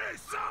 C'est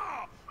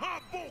ça! Un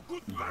bon coup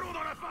de ballon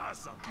dans la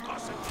face! Ah,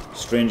 c'est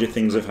stranger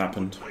things have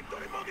happened. truc dans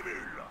les mandibules!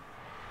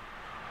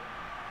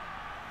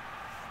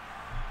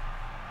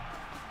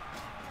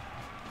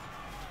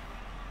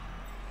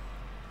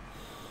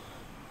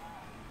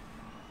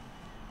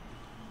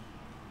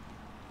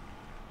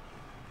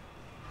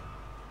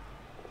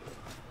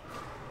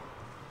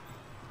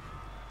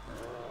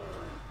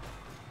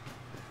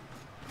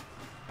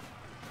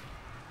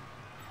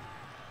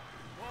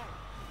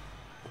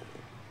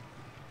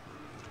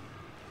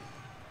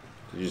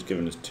 He's just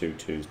giving us 2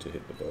 2s to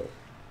hit the ball.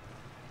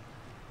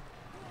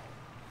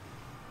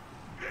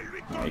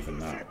 Not even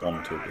that.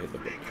 1 2 to hit the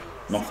ball.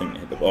 Nothing to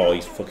hit the ball. Oh,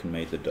 he's fucking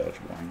made the dodge,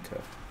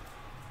 wanker.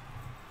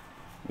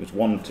 It's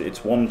 1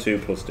 2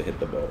 plus to hit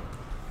the ball.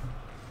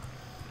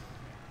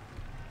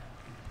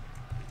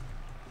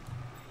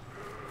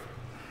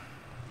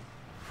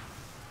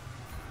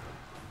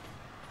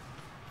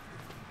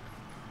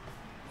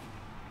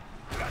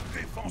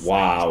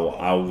 Wow,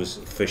 I was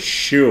for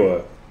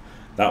sure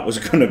that was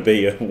going to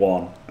be a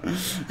 1.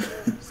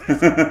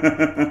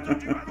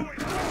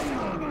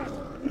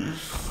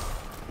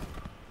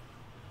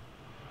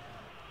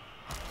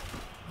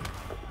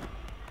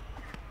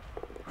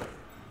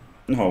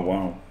 Oh,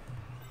 wow.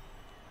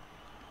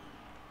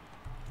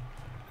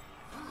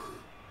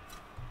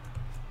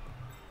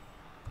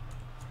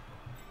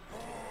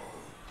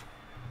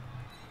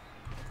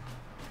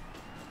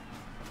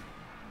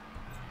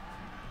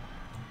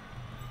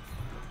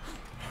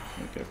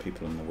 Get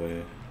people in the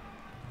way.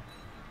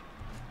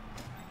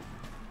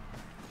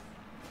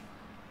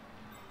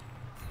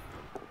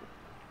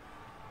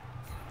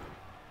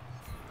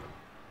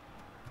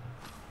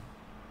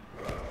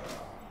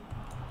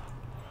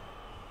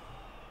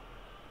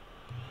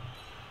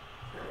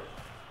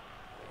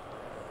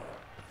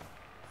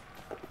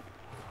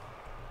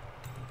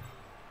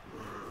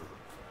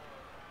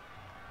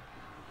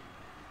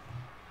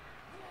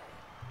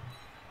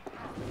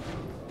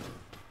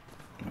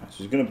 Right, so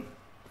he's going to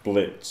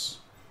blitz.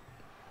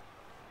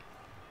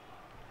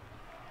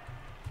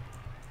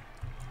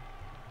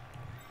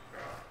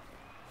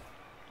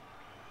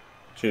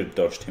 Should have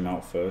dodged him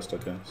out first, I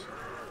guess.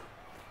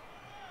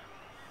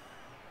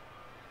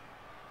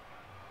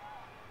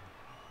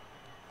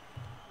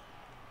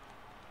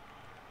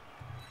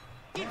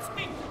 Il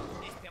sprint.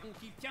 Espérons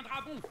qu'il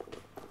tiendra bon.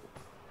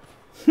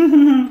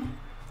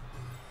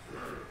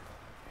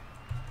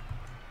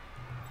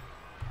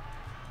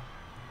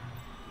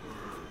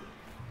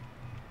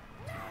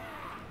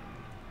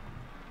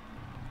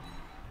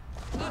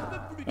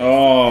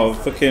 Oh,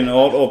 fucking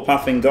auto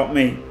pathing got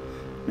me.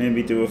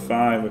 Maybe do a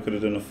 5, I could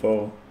have done a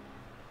 4.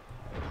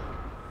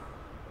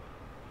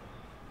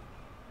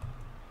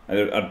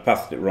 I'd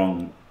pathed it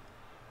wrong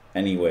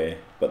anyway,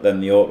 but then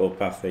the auto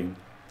pathing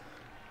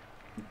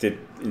did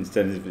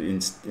instead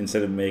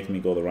of making me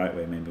go the right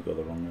way, made me go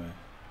the wrong way.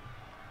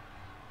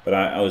 But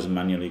I was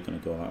manually going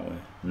to go that way.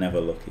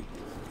 Never lucky.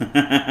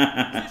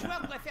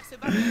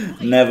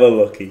 Never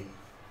lucky.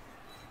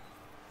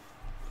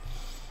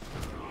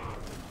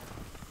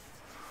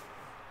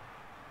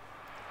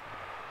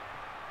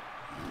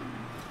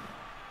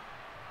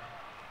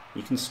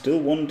 You can still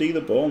 1D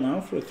the ball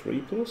now for a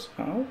 3+?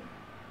 How?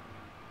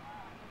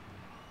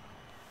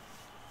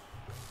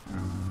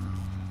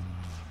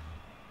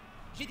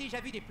 J'ai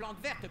déjà vu des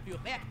plantes vertes plus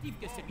réactives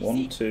que celui-ci.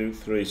 1 2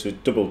 3, so it's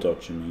double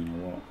dodge, you mean,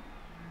 or what?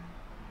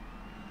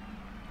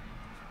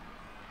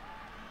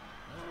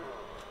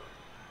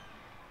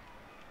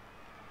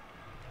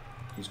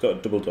 He's got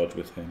a double dodge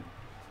with him.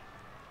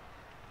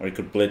 Or he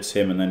could blitz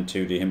him and then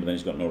 2D him, but then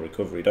he's got no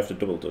recovery. He'd have to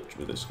double dodge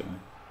with this guy.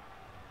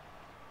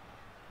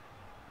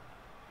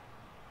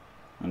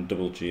 And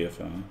double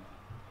GFI.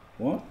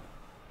 What?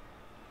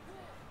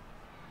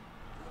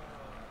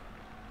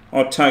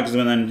 Oh, tags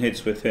him and then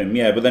hits with him.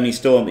 Yeah, but then he's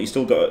still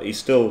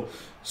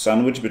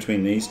sandwiched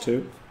between these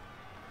two.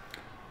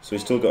 So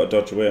he's still got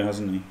to dodge away,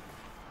 hasn't he?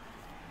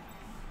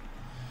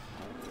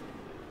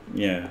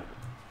 Yeah.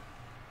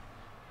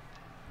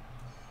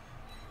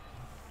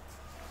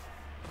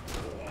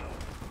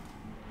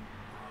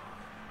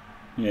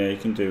 Yeah, you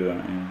can do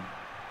that, yeah.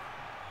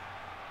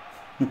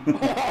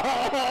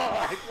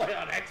 I play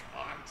on Xbox.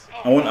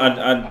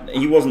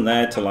 He wasn't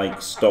there to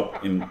like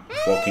stop him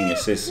blocking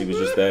assists. He was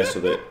just there so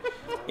that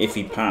if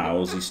he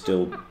pows, he's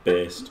still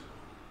based.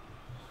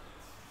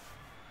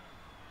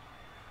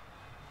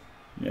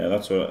 Yeah,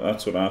 that's what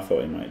I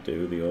thought he might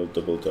do. The old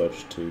double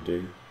dodge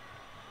 2D.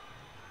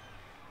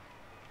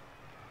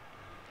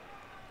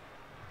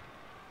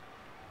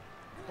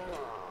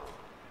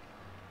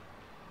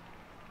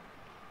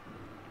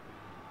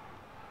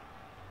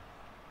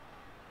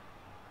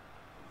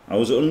 I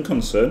was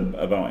unconcerned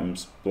about him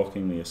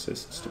blocking the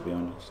assists, to be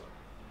honest.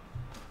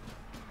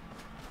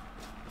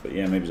 But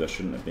yeah, maybe I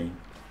shouldn't have been.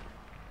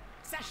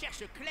 Ça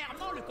cherche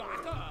clairement le corps à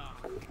corps.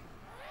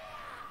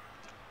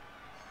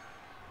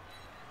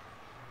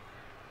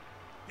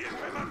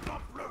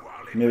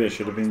 Maybe I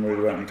should have been worried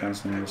about him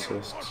cancelling the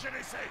assists.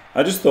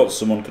 I just thought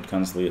someone could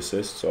cancel the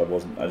assists, so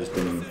I just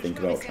didn't even think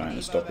about trying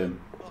to stop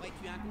him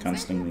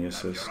cancelling the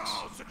assists.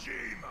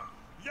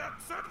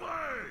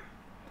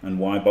 And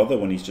why bother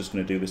when he's just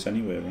going to do this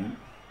anyway, right?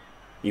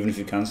 Even if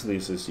you cancel the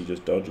assists, he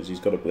just dodges.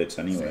 He's got a blitz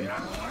anyway.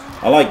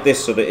 I like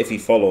this so that if he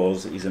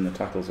follows, he's in the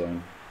tackle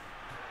zone.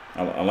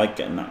 I like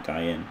getting that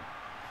guy in.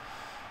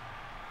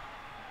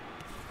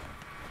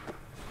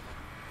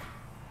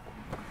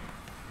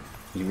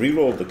 He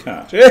re-rolled the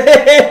catch.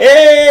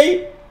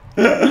 Hey!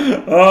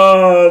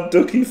 Oh,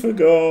 Ducky for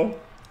goal.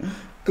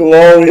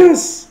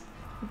 Glorious.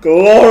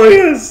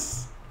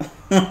 Glorious.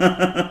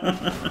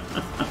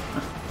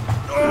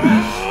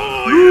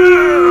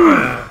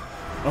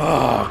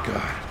 Oh,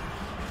 God.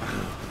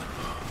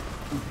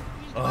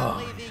 Il va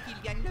rêver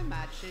qu'il gagne le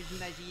match,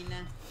 j'imagine.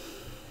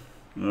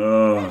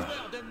 Oh. Un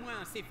joueur de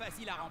moins, c'est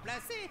facile à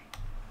remplacer.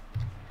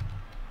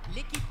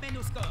 L'équipe mène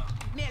au score,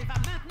 mais elle va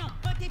maintenant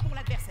voter pour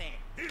l'adversaire.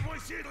 Ils vont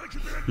essayer de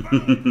récupérer le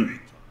ballon plus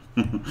vite.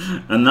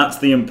 And that's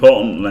the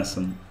important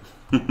lesson.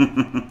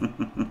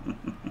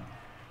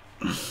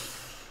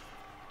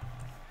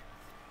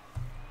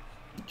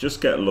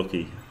 Just get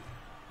lucky,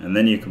 and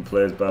then you can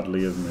play as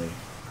badly as me.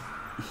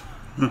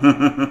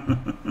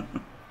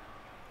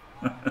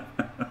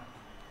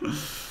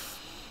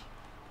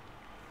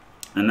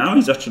 And now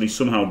he's actually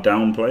somehow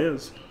down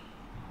players.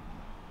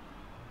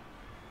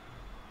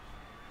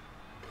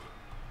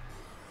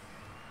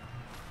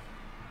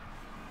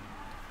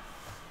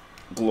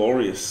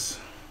 Glorious.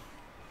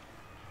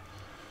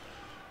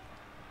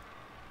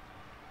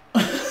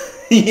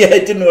 Yeah,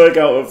 it didn't work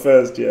out at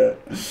first, yeah.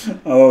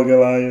 Oh,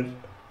 Goliath.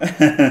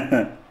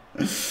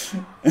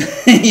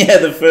 Yeah,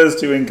 the first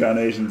two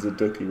incarnations of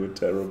Ducky were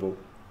terrible.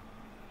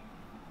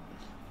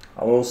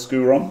 Hello,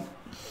 Skuron.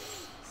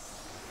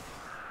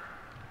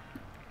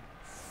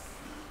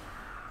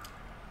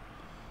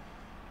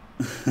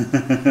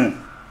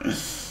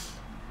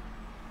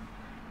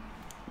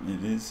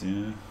 It is,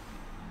 yeah.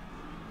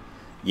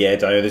 Yeah,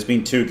 Dio, there's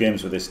been 2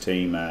 games with this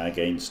team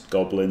against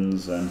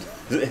Goblins, and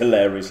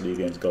hilariously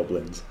against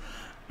Goblins,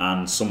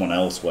 and someone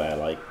else where,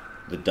 like,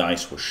 the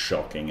dice were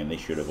shocking and they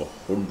should have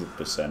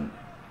 100%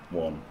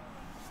 won,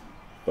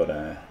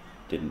 but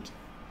didn't.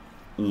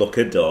 Look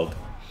a dog.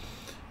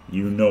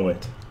 You know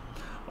it.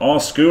 Oh,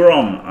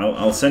 Skuron,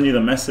 I'll send you the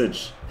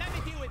message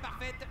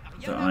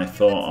that I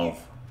thought of.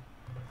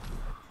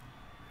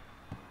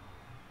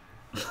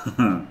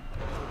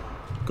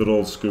 Good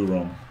old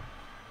Skuron.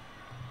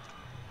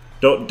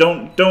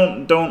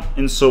 Don't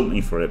insult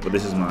me for it, but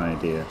this is my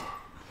idea.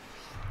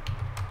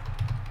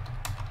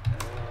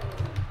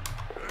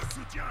 Le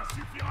soutien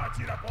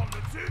suffira-t-il à prendre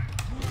le dessus?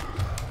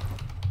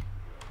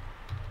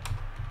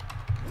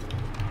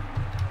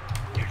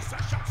 Il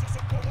s'acharne sur ce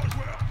pauvre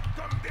joueur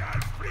comme des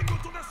halflings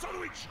autour d'un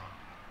sandwich.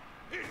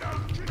 Il n'a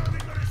aucune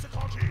envie de le laisser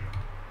tranquille.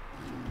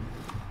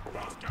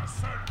 Parce qu'un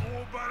seul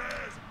gros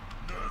balèze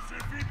ne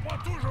suffit pas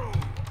toujours.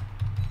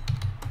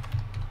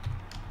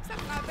 Ça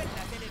me rappelle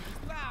la célèbre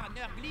histoire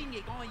Nurgling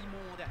et Grand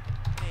Immonde.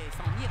 Mais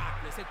sans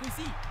miracle ce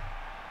coup-ci.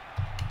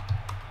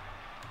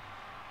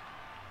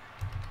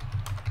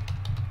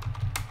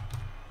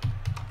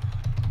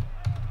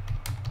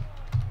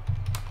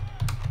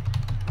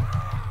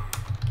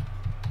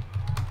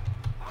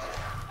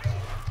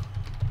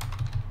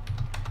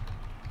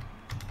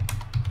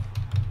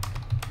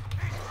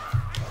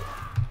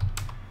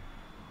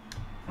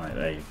 Right,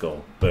 there you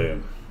go.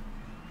 Boom.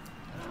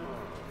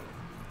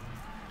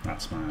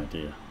 That's my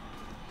idea.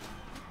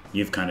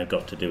 You've kind of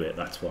got to do it,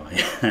 that's why.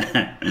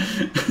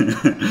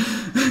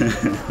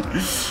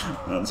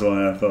 That's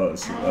why I thought,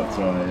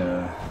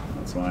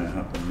 that's why it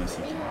happened,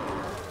 message.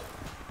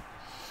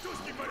 Tout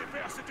ce qu'il fallait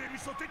faire, c'était lui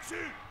sauter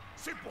dessus.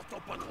 C'est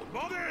pourtant pas trop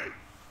demandé.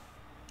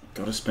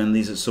 Gotta spend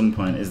these at some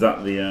point. Is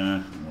that the,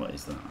 what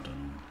is that? I don't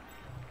know.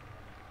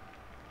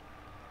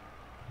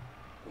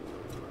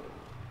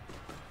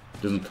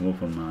 It doesn't come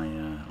up on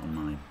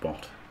my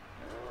bot.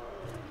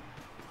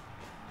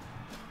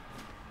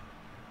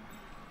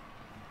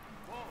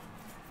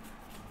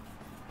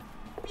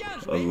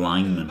 A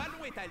lineman.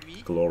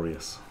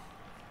 Glorious.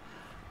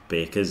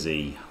 Baker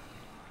Z.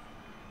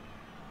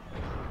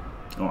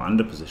 Oh,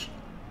 under position.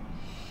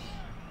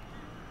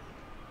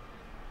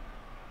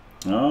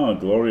 Oh,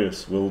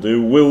 glorious. Will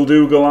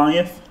do,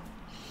 Goliath.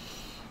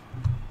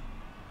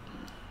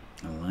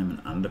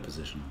 Alignment under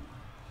position.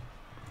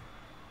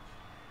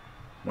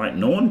 Right,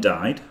 no one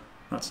died.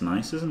 That's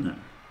nice, isn't it?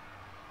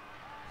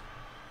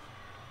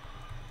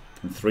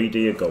 Can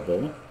 3D a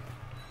gobble.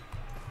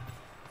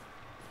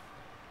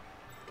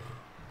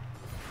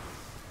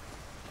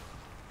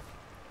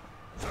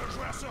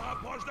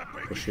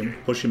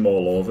 Push him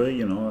all over,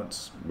 you know,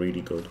 that's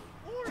really good.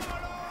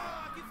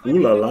 Ooh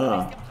la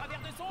la.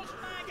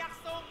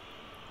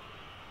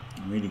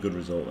 Really good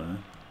result there.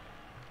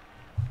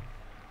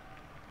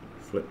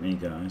 Flip me,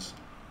 guys.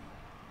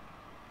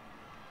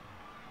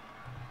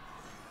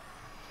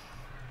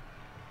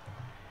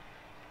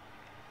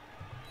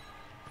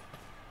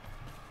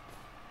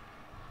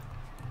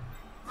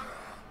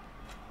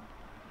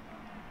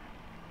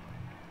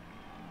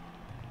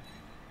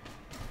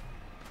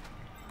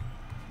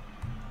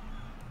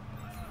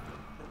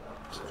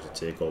 Just have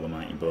to take all the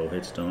mighty blow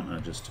hits, don't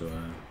I, just to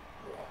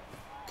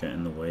get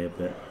in the way a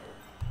bit.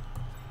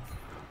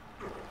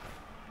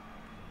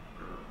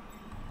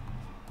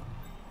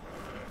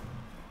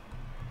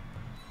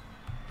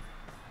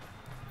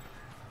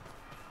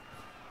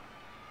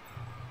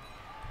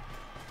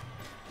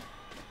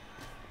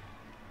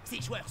 Ces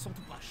joueurs sont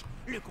tout proches.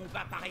 Le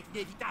combat paraît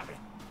inévitable.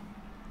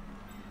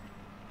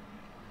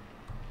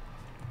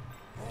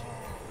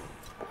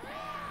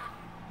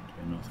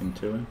 Do nothing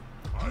to him.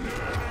 Allez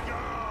les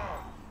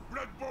gars,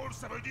 Blood Bowl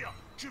ça veut dire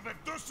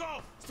cuvette de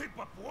sang, c'est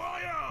pas pour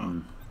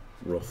rien.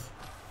 Rough.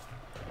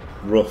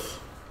 Rough.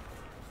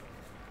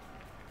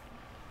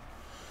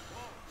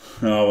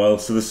 Oh well,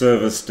 so the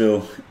server's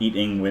still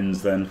eating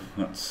wins then.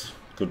 That's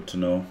good to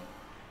know.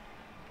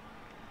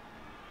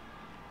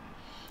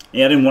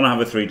 Yeah, I didn't want to have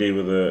a 3D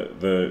with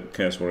the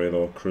Chaos Warrior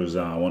or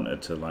Cruiser. I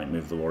wanted to like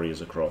move the warriors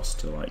across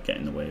to like get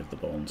in the way of the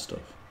ball and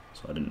stuff.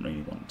 So I didn't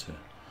really want to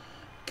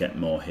get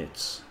more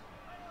hits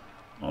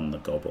on the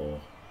Gobbo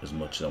as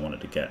much as I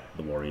wanted to get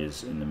the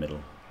warriors in the middle.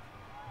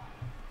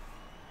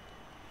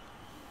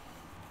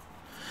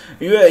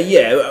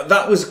 Yeah,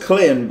 that was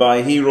claimed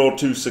by Hero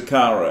to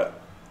Sakara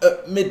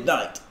at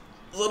midnight.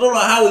 So I don't know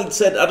how he'd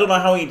said. I don't know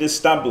how he'd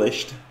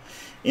established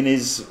in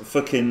his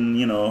fucking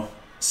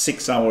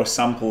 6-hour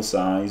sample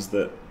size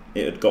that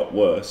it had got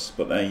worse.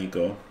 But there you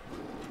go.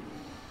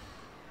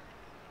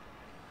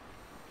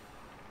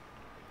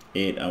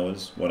 8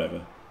 hours,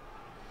 whatever.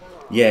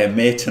 Yeah,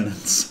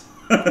 maintenance.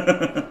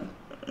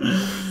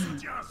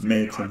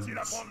 Maintenance.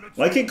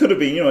 Like it could have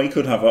been, he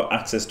could have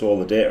access to all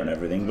the data and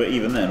everything, but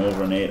even then,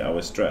 over an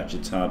 8-hour stretch,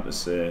 it's hard to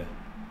say.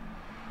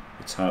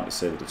 It's hard to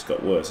say that it's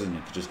got worse, isn't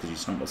it? Just because your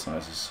sample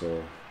size is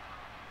so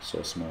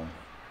small.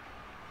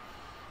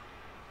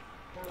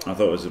 I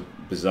thought it was a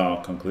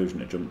bizarre conclusion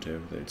to jump to.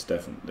 That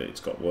it's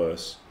got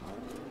worse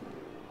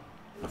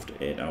after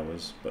 8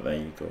 hours, but there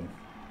you go.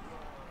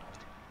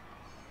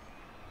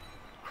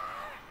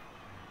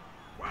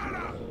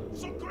 Voilà,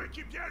 son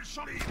coéquipier le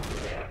champ libre.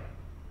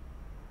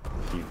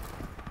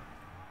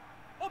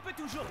 On peut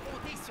toujours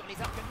compter sur les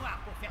orques noirs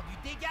pour faire du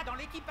dégât dans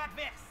l'équipe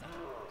adverse.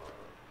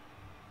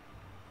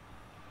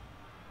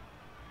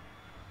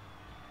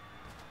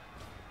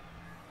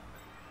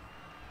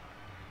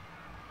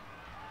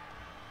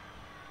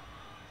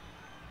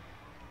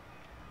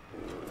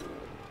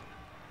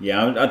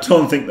 Yeah, I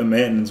don't think the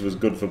maintenance was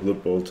good for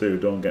Blood Bowl 2,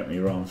 don't get me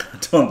wrong. I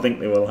don't think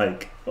they were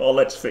like, oh,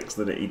 let's fix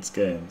that it eats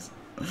games.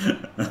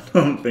 I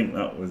don't think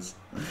that was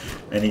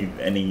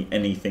anything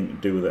to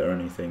do with it or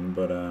anything,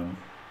 but I'm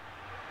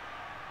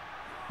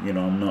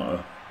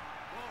not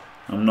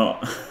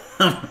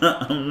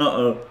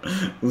a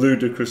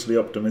ludicrously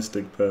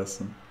optimistic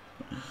person.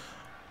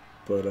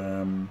 But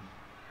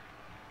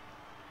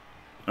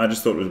I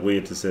just thought it was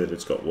weird to say that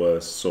it's got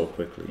worse so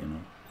quickly,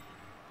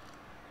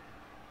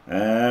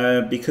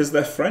 because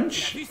they're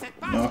French,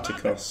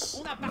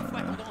 Marticos.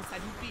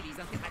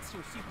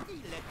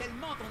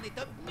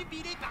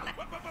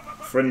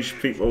 French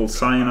people,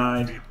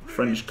 Cyanide,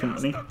 French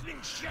company,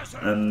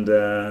 and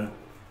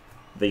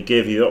they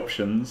gave you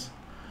options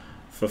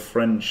for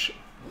French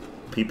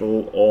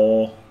people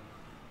or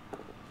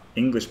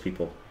English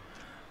people,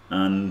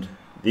 and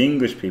the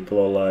English people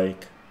are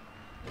like,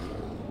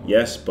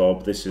 yes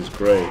Bob, this is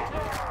great.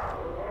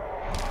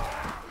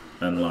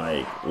 And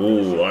like,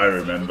 ooh, I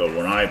remember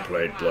when I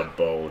played Blood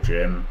Bowl,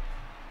 Jim.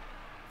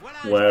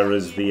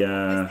 Whereas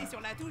the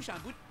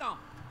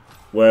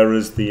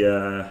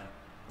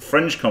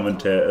French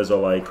commentators are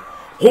like,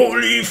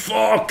 holy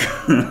fuck,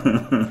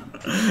 and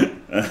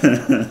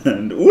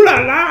ooh la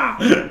la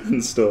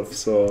and stuff.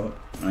 So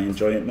I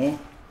enjoy it more.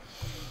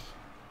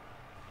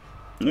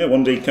 Yeah,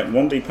 one day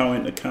power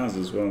into Kaz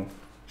as well.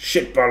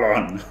 Shit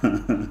ballon.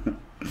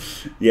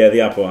 Yeah, the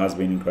Apple has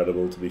been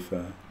incredible, to be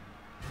fair.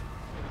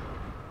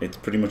 It's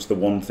pretty much the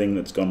one thing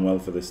that's gone well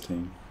for this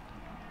team.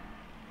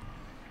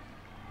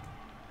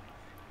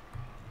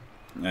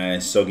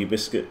 Soggy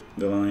biscuit,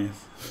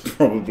 Goliath.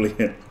 Probably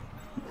it.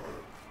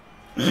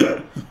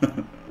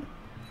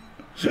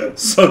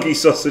 Soggy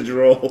sausage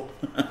roll.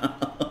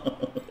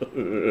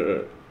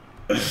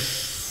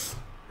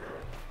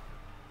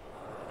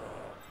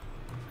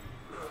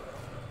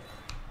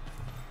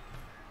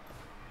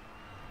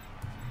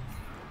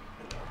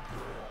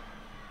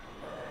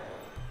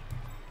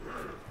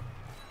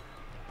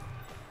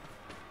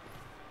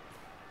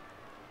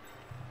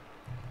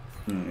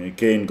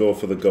 Again, go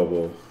for the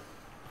gobble.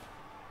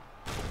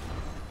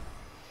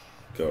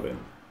 Got him.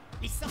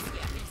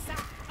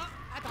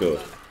 Good.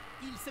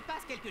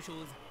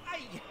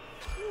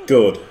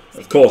 Good.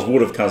 Of course,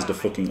 would have cast a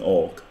fucking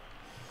orc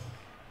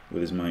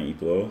with his mighty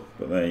blow,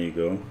 but there you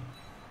go.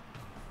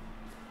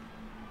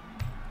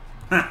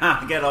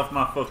 Get off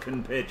my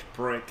fucking pitch,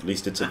 prick. At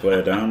least it's a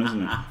player down,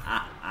 isn't it?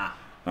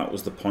 That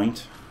was the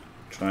point.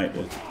 Try it.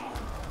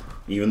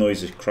 Even though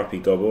he's a crappy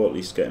gobbo, at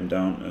least get him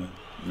down to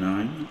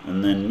 9.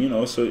 And then, you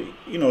know, so,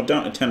 you know,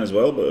 down to 10 as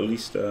well, but at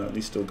least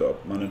still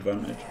got man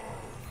advantage.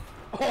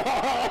 Oh,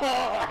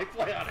 I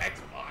play on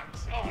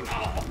Xbox. Oh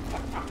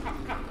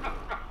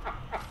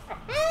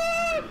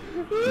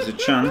no. There's a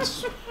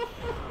chance.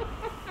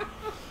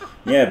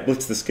 Yeah,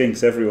 Blitz the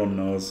Skinks, everyone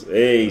knows.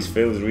 Hey, his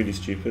fail is really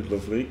stupid,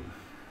 lovely.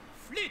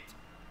 Flûte!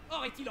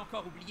 Aurait-il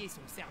encore oublié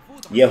son cerveau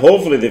dans Yeah,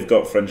 hopefully they've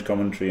got French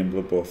commentary in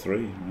Blood Bowl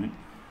 3, right?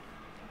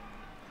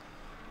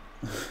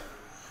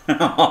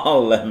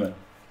 Oh, lemon.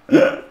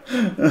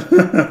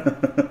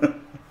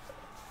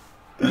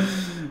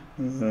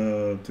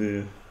 Oh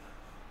dear.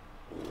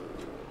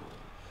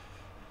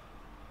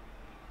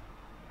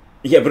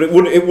 Yeah, but it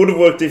would have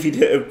worked if he'd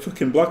hit a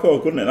fucking Black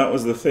Hawk, wouldn't it? That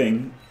was the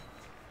thing.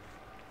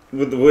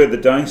 With the way the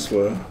dice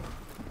were,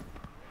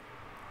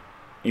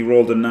 he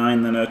rolled a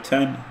 9 then a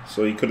 10,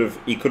 so he could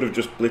have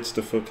just blitzed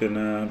a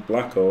fucking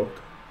Black Hawk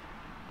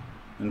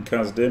and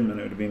cast him, and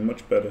it would have been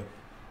much better.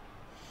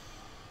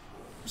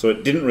 So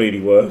it didn't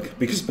really work,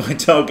 because by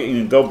targeting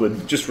a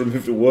goblin, it just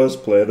removed a worse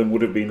player than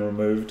would have been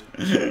removed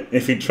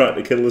if he tried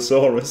to kill the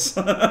Saurus.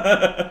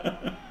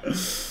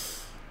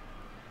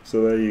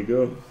 So there you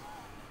go.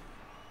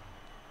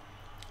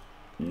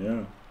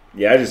 Yeah.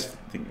 Yeah, I just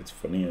think it's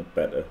funnier,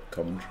 better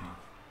commentary.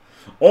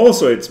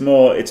 Also, it's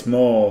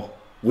more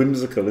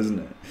whimsical, isn't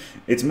it?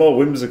 It's more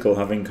whimsical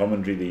having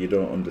commentary that you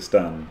don't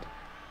understand,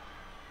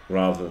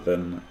 rather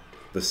than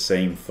the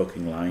same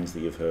fucking lines that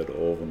you've heard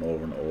over and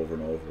over and over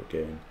and over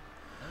again.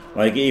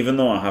 Like, even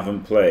though I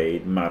haven't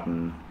played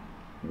Madden,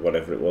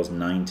 whatever it was,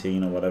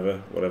 19 or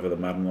whatever the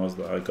Madden was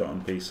that I got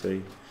on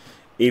PC,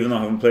 even though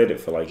I haven't played it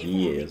for like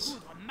years,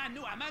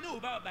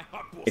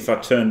 if I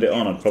turned it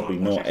on, I'd probably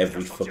know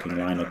every fucking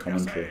line of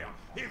commentary.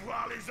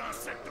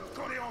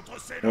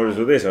 Whereas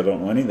with this, I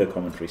don't know any of the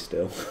commentary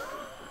still.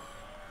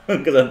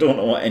 Because I don't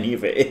know what any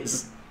of it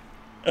is.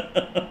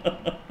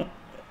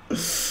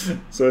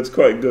 So it's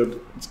quite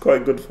good. It's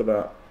quite good for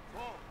that.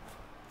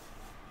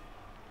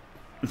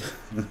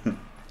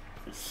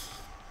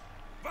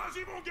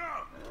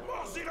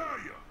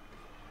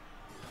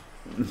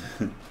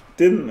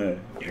 Didn't they?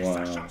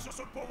 Wow.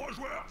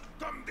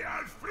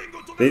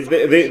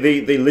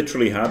 They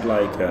literally had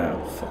like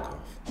fuck off.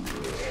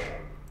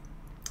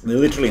 They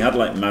literally had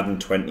like Madden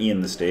 20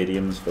 in the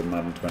stadiums for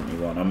Madden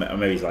 21. Or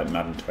maybe it's like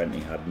Madden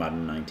 20 had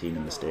Madden 19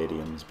 in the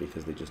stadiums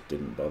because they just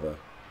didn't bother.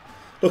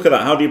 Look at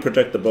that. How do you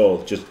protect the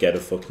ball? Just get a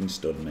fucking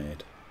stun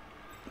made.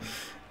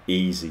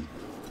 Easy.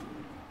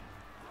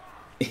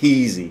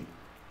 Easy.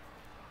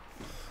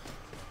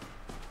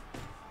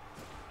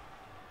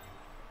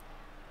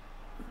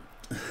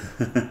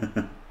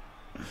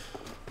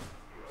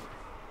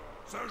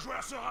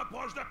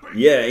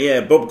 Yeah,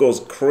 yeah, Bob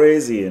goes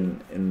crazy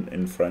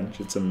in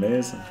French. It's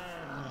amazing.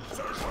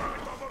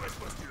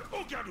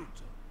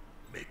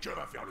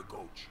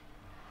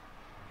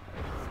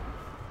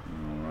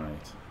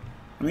 Alright.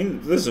 I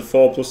mean, there's a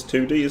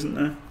 4+2D, isn't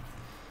there?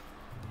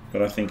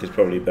 But I think it's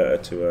probably better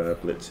to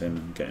blitz him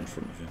and get in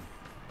front of him.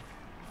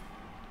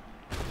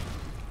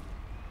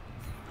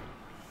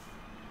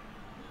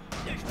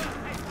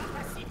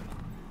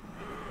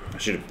 I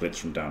should have blitzed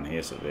from down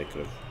here so they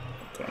could have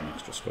got an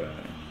extra square in,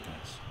 I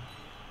guess.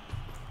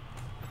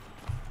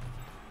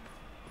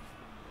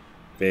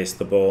 Base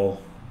the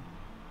ball.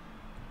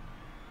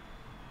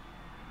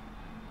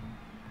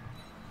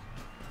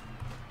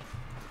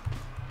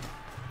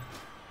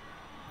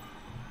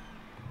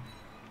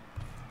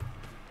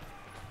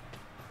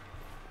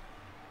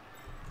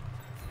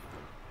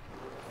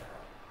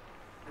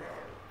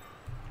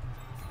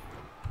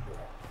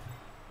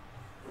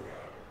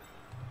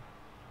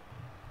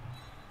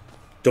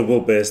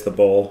 Double base the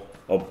ball,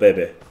 or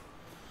baby.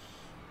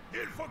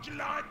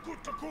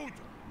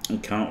 You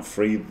can't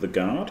free the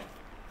guard.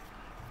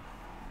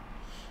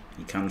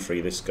 You can free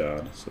this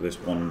guard, so this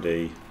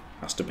 1D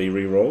has to be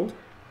re-rolled.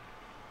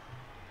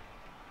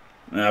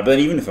 But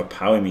even if I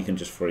power him, you can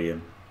just free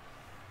him.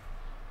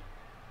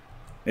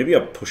 Maybe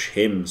I'll push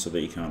him so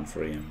that you can't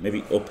free him.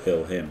 Maybe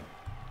uphill him.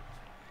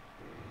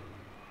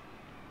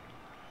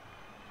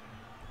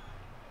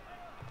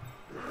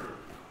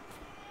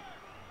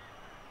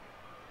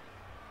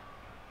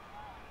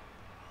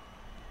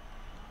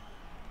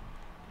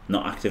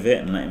 Not activate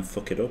and let him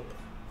fuck it up.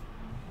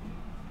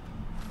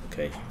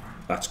 Okay,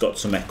 that's got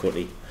some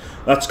equity.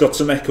 That's got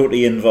some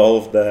equity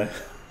involved there.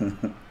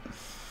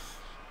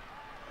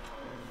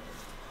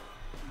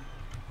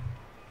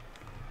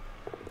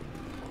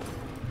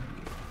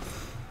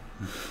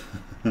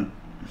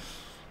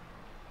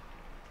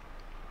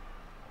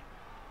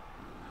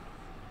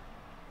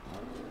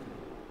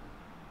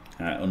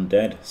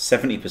 Undead.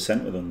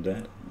 70% with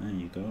undead. There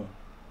you go.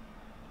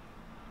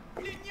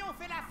 L'union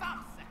fait la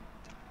force.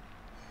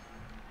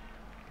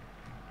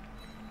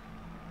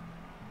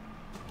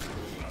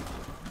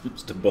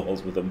 Mr.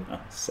 Balls with a mouse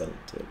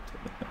self-tipped.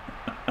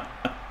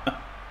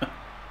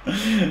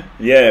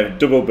 Yeah,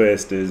 double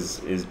based is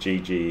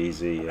GG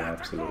easy, yeah,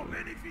 absolutely.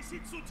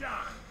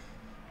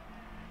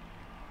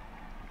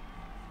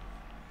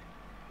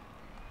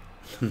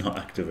 Not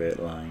activate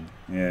line,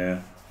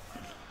 yeah.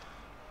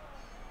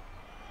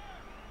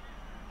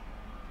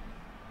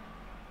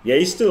 Yeah,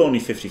 he's still only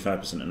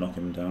 55% to knock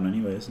him down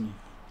anyway, isn't he?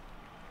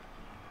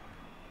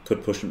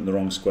 Could push him to the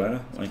wrong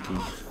square, like he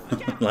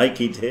like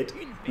he did.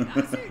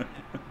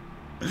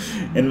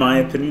 In my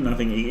opinion, I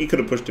think he could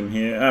have pushed him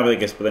here. I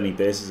guess, but then he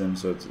bases him,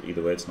 so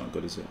either way, it's not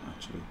good, is it?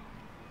 Actually,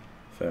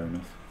 fair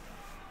enough.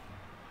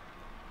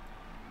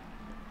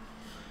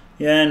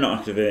 Yeah, not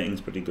activating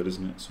is pretty good,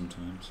 isn't it?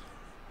 Sometimes.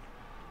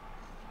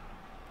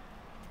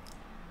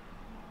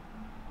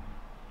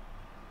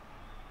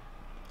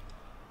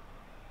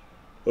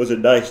 It was a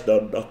nice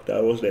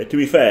non-knockdown, wasn't it? To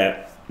be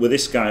fair, with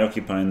this guy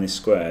occupying this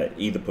square,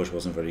 either push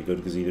wasn't very good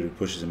because either he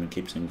pushes him and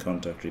keeps him in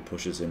contact, or he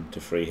pushes him to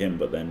free him,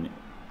 but then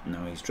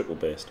now he's triple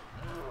based.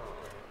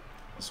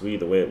 So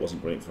either way, it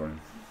wasn't great for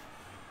him.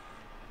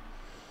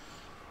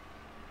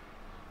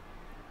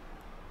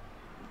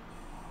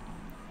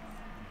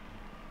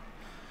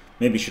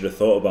 Maybe should have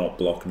thought about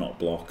block,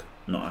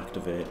 not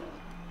activate.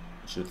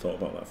 Should have thought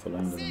about that for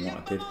longer than what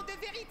I did.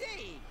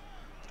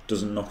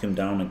 Doesn't knock him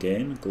down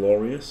again.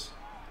 Glorious.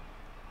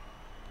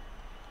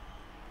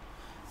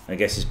 I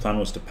guess his plan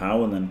was to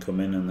power and then come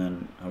in and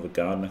then have a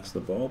guard next to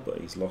the ball, but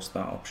he's lost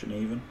that option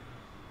even.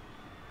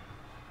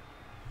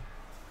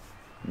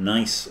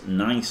 Nice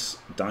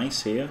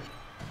dice here.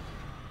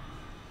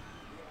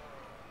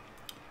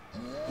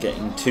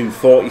 Getting to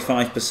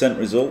 45%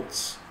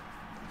 results.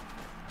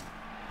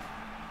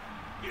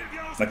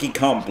 Like, he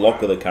can't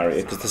block with a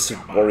character because there's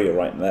a warrior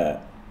right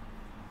there.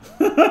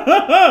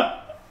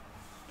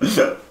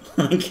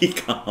 Like, he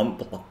can't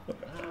block.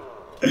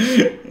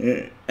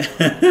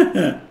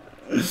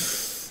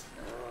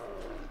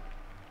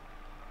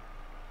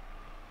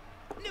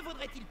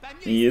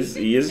 He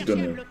is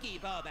gonna.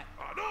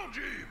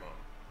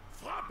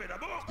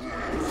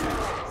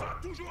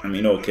 I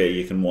mean, okay,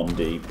 you can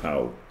 1D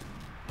pow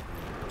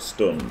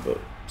stun, but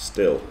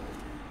still.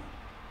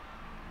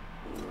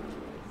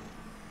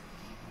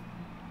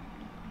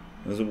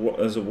 There's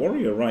a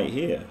warrior right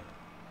here.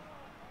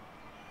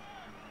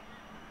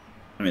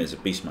 I mean, there's a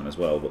beastman as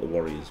well, but the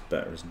warrior's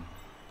better, isn't he?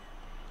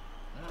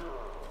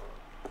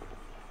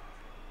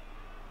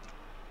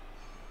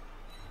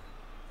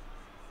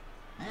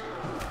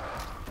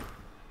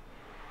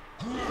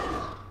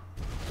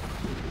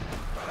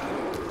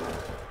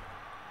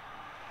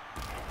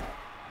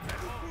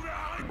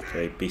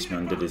 Okay,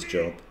 beastman did his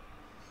job.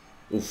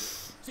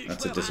 Oof,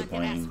 that's a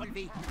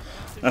disappointing.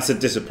 That's a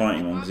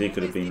disappointing one because he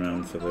could have been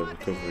around for the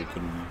recovery,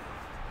 couldn't he?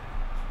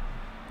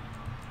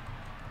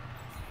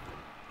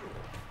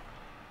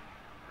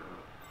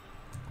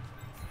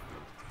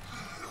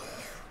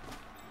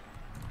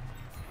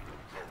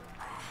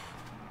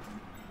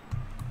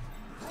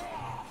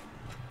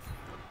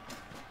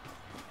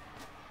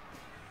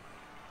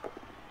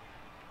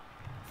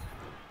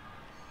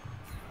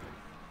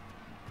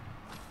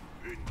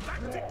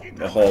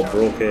 Oh,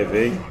 broke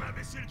AV.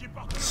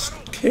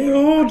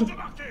 KO'd!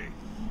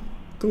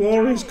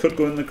 Glorious, could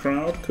go in the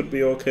crowd, could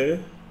be okay.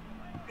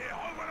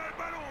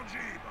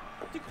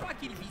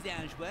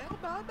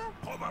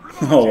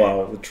 Oh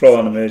wow, the troll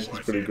animation is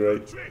pretty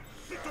great.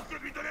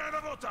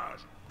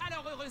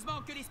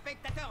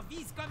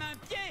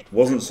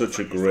 Wasn't such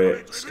a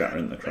great scatter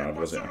in the crowd,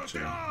 was it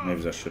actually?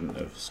 Maybe I shouldn't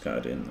have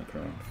scattered in the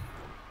crowd.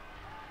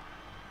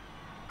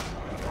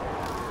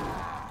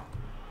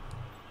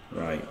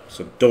 Right,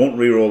 so don't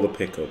re-roll the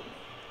pickup,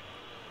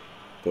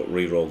 but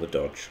re-roll the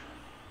dodge.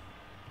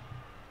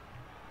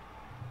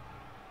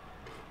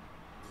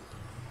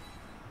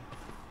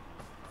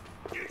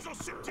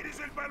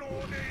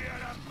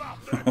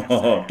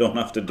 Oh, don't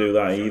have to do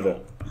that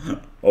either.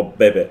 Oh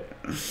baby.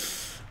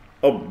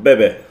 Oh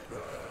baby.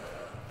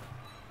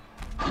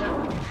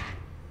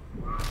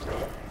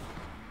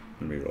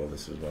 Re-roll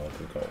this as well if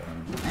we've got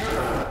one.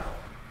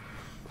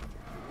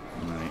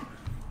 Right.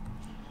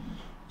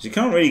 So you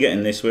can't really get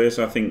in this way,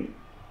 so I think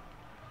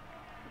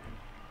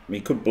we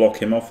could block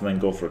him off and then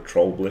go for a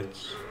troll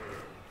blitz.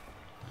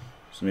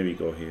 So maybe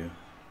go here.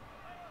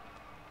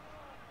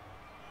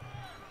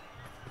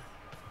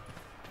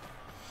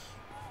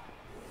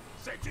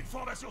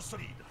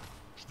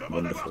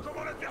 Wonderful.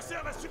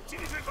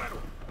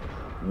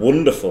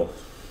 Wonderful.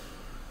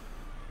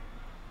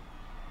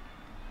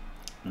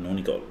 And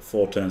only got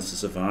 4 turns to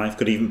survive.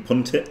 Could even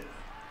punt it.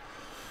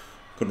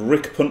 Could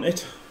Rick punt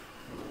it.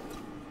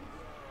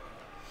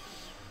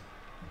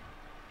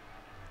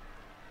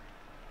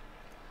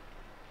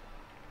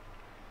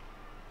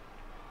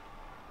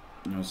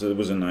 So it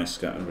was a nice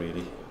scatter,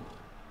 really.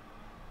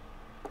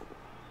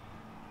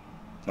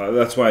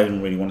 That's why I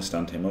didn't really want to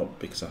stand him up,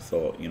 because I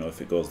thought, you know,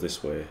 if it goes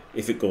this way,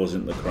 if it goes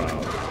into the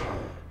crowd,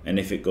 and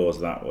if it goes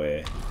that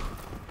way,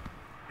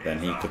 then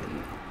he could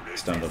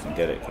stand up and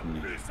get it,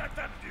 couldn't he?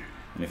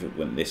 And if it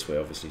went this way,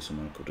 obviously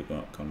someone could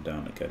have gone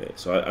down to get it.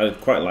 So I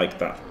quite like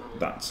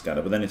that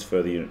scatter, but then it's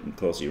further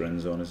closer to your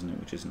end zone, isn't it?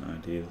 Which isn't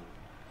ideal.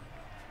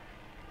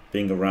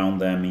 Being around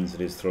there means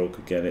that his throw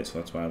could get it, so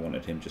that's why I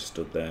wanted him just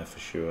stood there for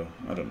sure.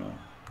 I don't know.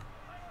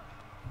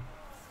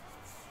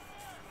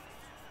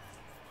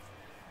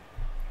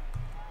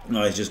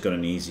 No, he's just got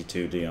an easy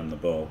 2D on the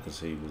ball because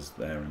he was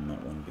there and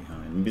not one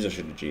behind. Maybe I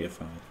should have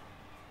GFI'd.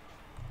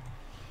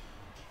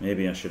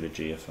 Maybe I should have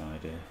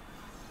GFI'd here.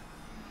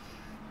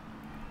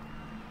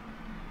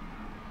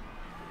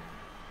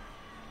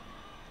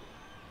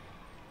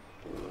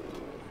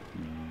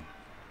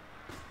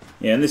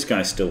 Yeah, and this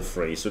guy's still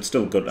free, so it's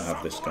still good to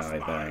have this guy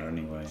there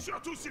anyway.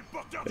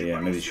 But yeah,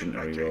 maybe shouldn't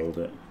have re-rolled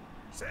it.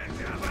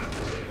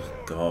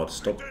 God,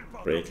 stop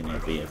breaking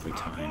AV every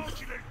time.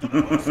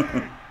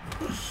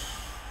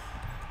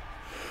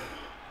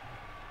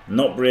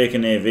 Not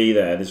breaking AV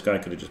there, this guy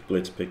could have just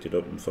blitz picked it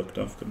up and fucked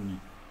off, couldn't he?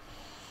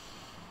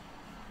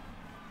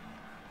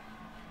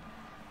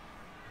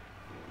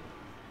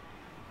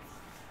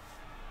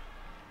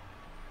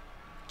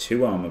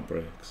 Two armor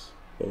breaks,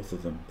 both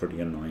of them pretty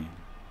annoying.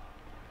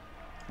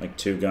 Like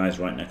two guys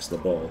right next to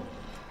the ball.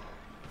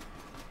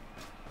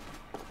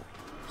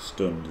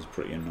 Stunned is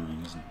pretty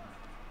annoying, isn't it?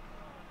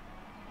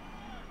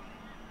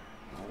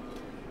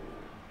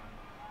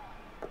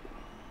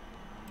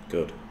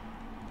 Good.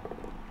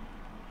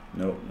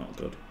 Nope, not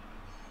good.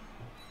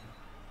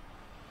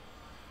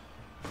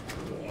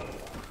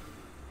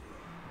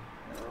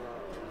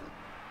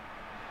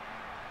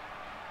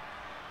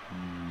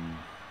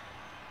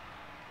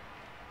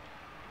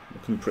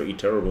 Looking pretty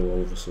terrible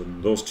all of a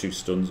sudden. Those two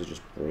stuns are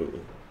just brutal.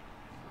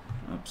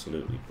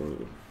 Absolutely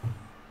brutal.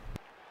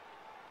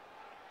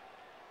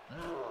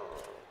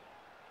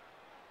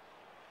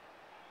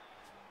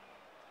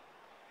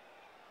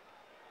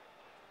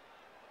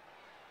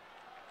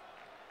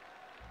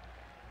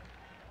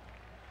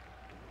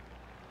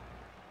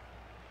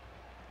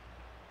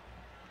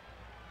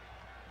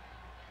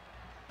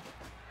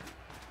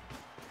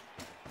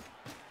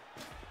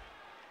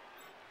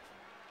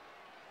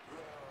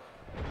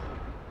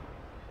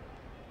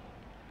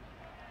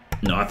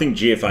 No, I think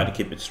GFI to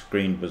keep it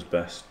screened was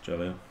best,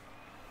 Jalil.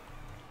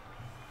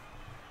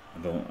 I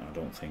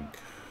don't think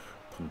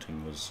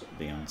punting was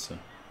the answer.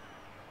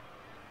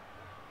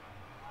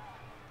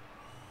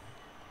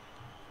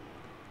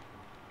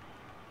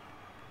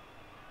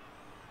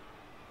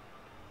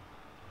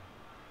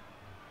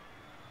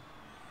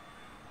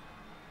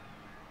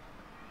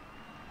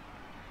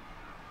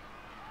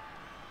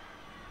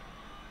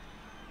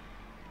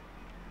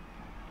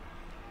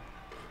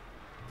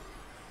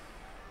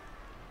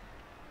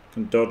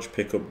 Can dodge,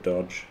 pick up,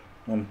 dodge.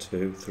 1,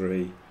 2,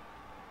 3,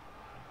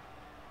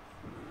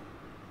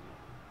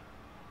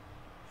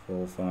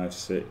 4, 5,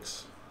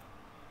 6.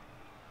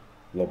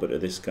 Lob it to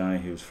this guy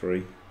who's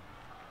free.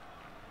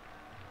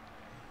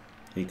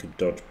 He could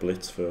dodge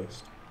blitz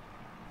first.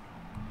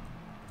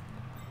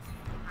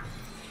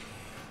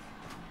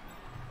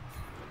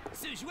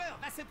 Ce joueur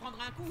va se prendre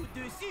un coup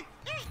dessus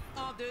et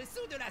en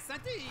dessous de la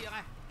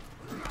ceinture.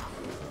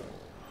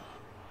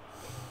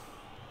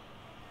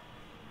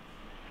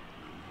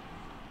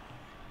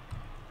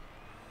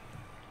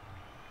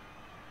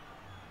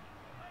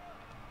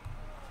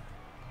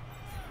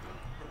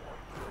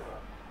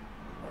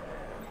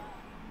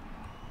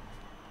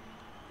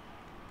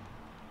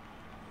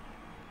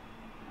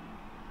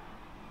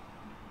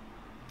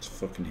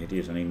 Fucking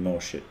hideous. I need more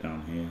shit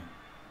down here.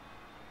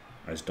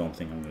 I just don't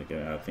think I'm going to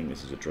get it. I think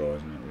this is a draw,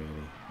 isn't it,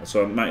 really?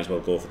 So I might as well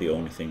go for the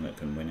only thing that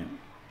can win it.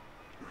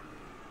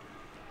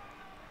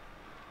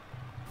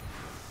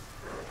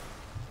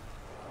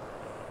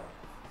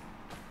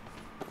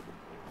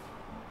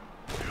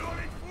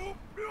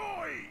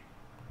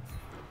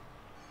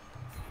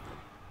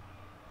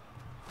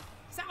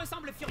 Ça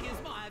ressemble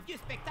furieusement à un vieux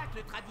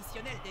spectacle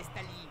traditionnel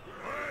d'Estali.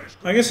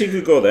 I guess he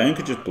could go there and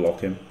could just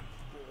block him.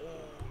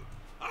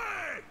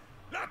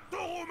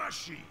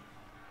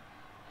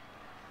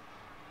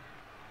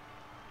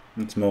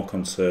 It's more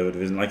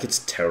conservative, isn't it? Like, it's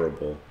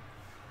terrible.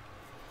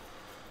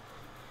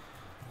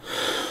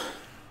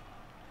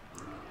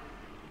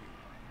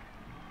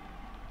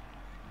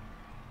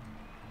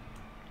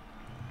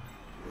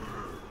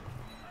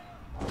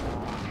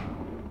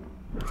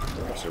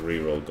 It's a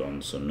reroll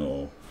gone, so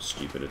no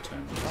stupid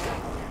attempt.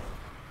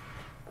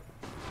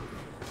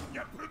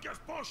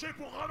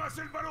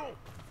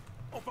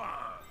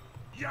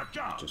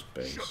 Just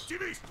base.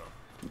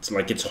 It's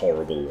like it's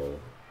horrible though.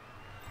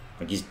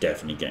 Like he's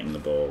definitely getting the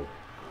ball.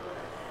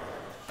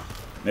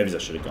 Maybe I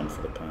should have gone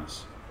for the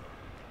pass.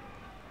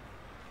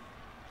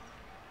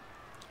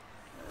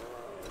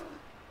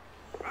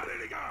 Allez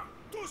les gars,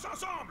 tous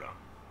ensemble.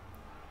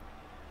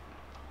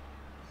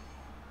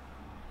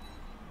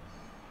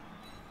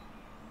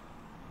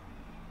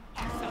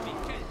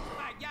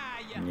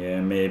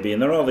 Yeah, maybe.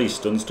 And there are all these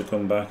stuns to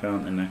come back,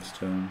 aren't there, next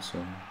turn,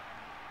 so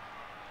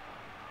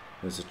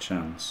there's a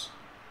chance.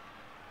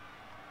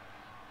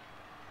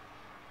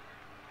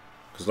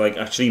 Because, like,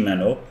 actually,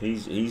 men up.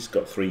 He's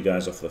got 3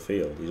 guys off the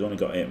field. He's only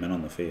got 8 men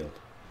on the field.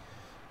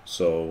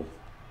 So,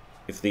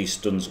 if these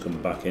stuns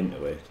come back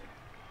into it,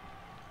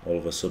 all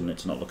of a sudden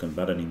it's not looking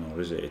bad anymore,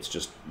 is it? It's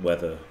just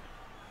whether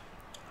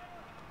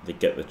they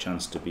get the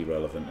chance to be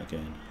relevant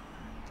again.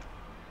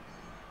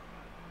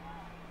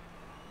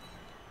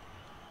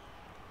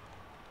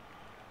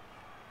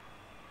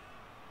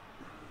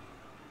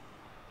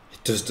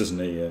 It does, doesn't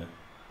it? Yeah,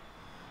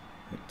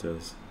 it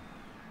does.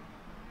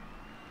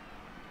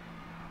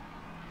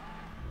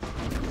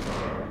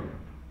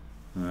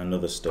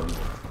 Another stun. Je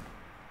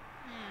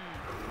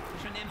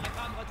n'aimerais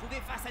pas me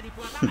retrouver face à des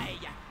points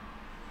pareils.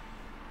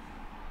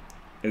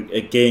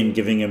 Again,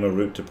 giving him a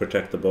route to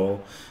protect the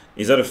ball.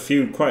 He's had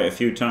quite a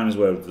few times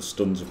where the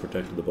stuns have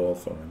protected the ball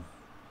for him.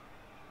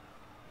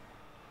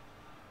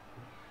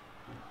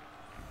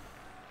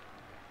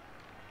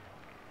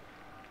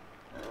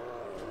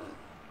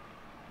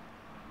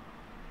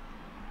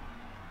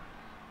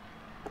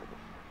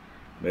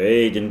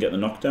 Hey, didn't get the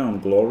knockdown.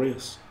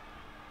 Glorious.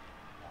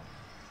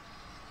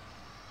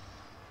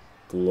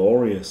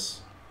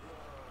 Glorious.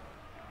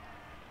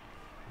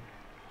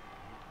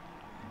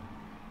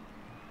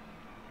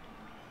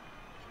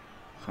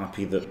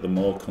 Happy that the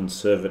more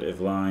conservative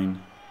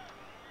line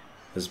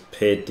has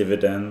paid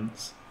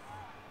dividends.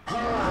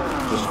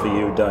 Just for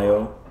you,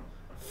 Dio.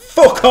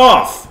 Fuck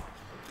off!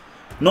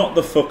 Not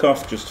the fuck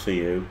off just for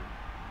you.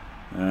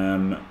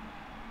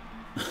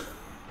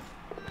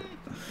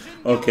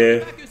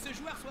 Okay.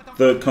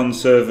 The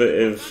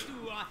conservative...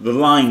 The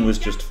line was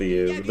just for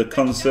you. The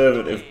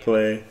conservative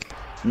play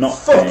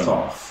not paying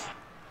off.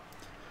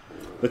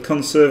 The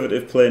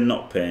conservative play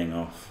not paying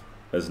off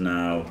as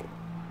now...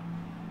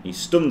 He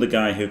stunned the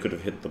guy who could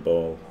have hit the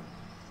ball,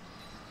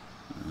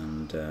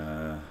 and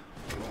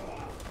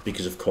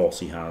because of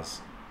course he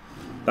has.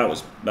 That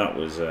was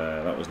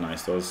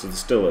nice though. So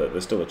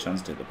there's still a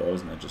chance to hit the ball,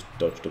 isn't there? Just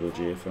dodge double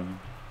GFI.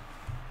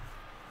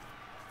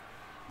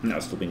 And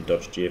that's still been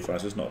dodged GFI,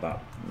 so it's not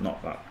that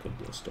good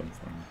a stun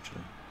for him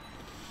actually.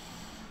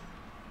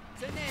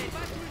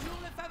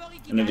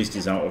 And at least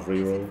he's out of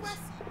rerolls.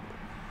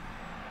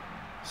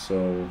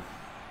 So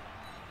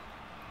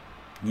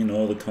you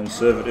know the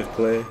conservative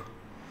play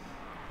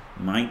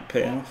might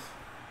pay off.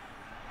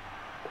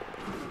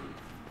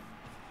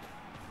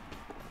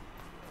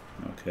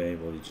 Okay,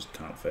 well, you just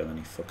can't fail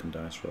any fucking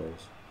dice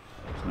rolls.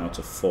 So now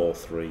to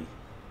 4-3.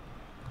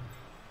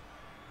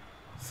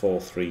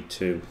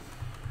 4-3-2.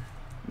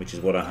 Which is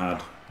what I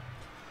had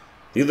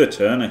the other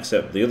turn,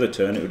 except the other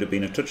turn it would have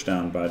been a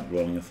touchdown by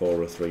rolling a 4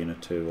 or a 3 and a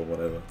 2 or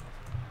whatever.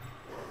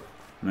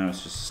 Now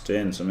it's just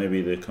sustained, so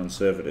maybe the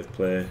conservative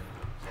play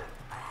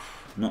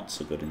not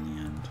so good in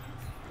the end.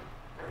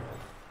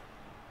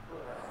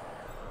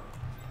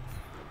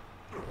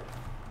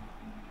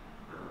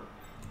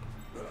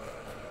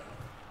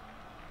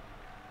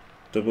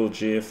 Double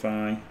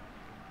GFI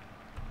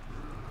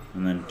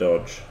and then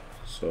dodge,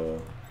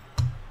 so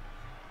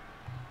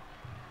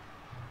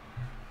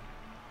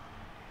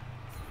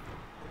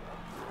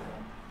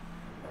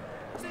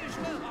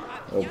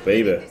oh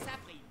baby,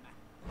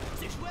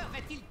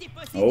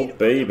 oh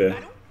baby,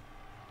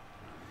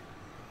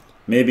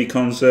 maybe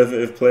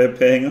conservative play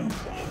paying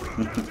off.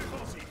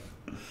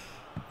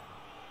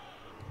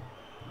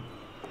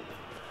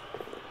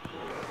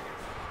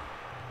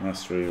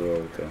 Last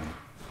reroll gone.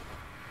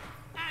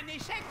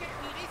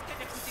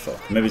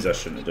 Fuck, maybe I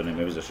shouldn't have done it,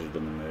 maybe I should have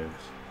done the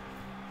moves.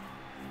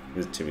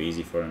 It's too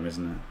easy for him,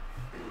 isn't it?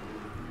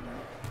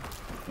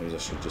 Maybe I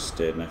should have just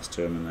stayed next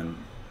to him and then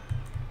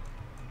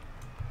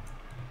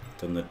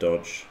done the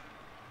dodge.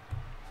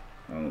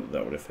 Oh,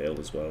 that would have failed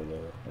as well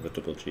though, or the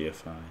double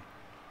GFI.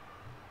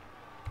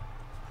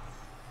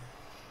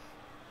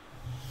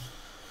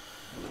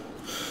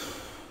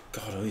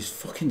 God, all these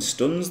fucking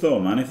stuns though,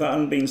 man. If that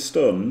hadn't been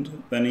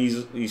stunned, then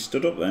he's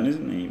stood up then,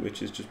 isn't he?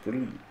 Which is just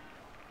brilliant.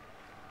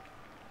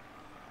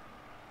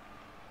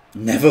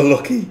 Never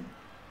lucky.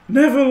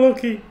 Never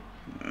lucky.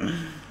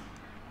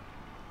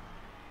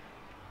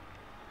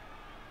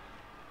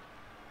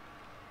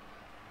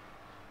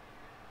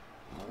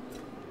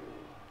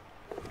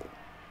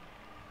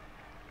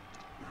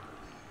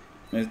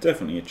 There's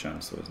definitely a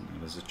chance though, isn't there?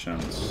 There's a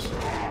chance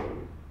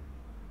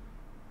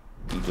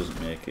he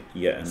doesn't make it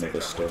yet another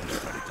stun.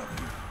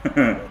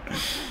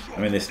 I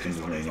mean, this stun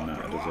doesn't really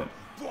matter, does it?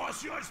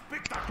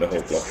 The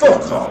whole block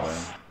doesn't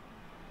matter.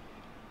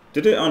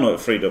 Did it? Oh no, it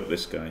freed up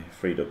this guy.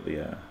 Freed up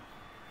the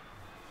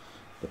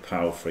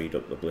POW freed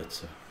up the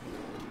blitzer.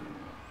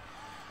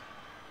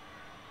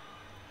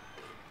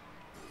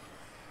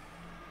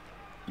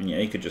 And yeah,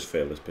 he could just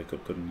fail this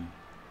pickup, couldn't he?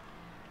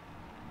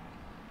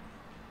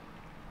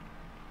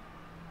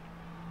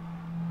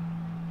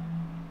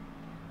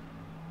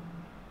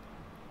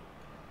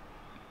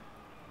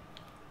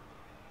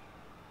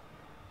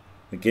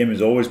 The game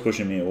is always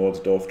pushing me towards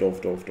Dorf.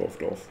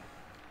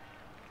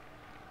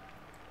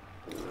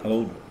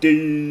 Hello,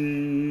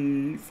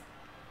 Dave.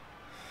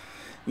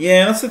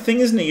 Yeah, that's the thing,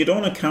 isn't it? You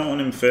don't want to count on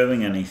him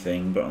failing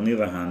anything, but on the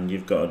other hand,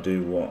 you've got to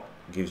do what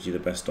gives you the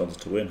best odds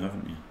to win,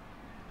 haven't you?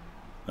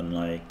 And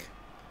like,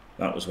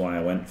 that was why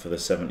I went for the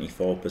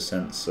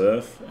 74%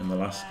 surf in the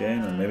last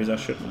game, and maybe I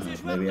shouldn't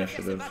have.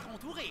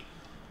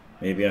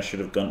 Maybe I should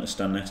have gone to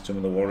stand next to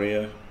him with a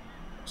warrior,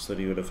 so that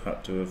he would have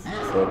had to have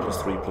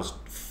 4+3+.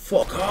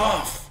 Fuck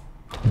off!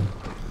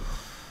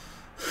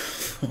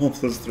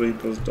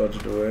 4+3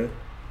 dodged away.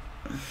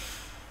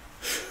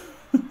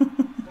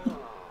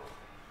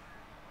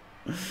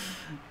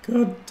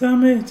 God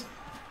damn it!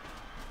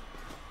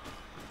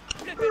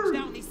 Le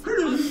touchdown est si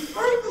proche.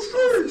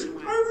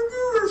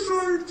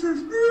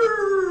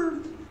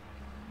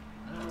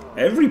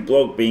 Every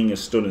block being a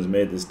stun has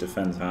made this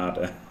defense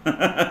harder.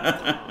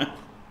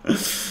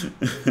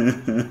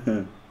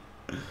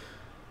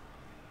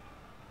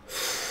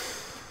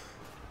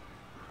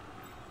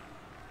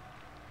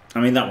 I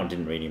mean, that one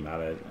didn't really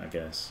matter, I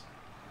guess.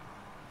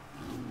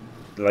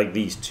 Like,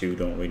 these two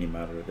don't really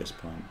matter at this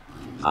point.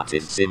 That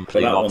is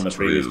simply But that not one the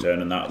true. previous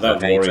turn, and that The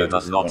warrior data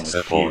does not one was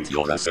support huge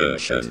your because it gave me a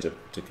chance assertion.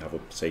 to have a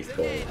safe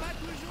ball. Ce n'est pas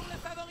toujours le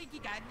favori qui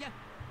gagne.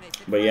 Mais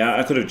cette But fois, yeah,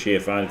 I could have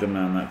cheerfied, couldn't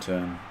I, on that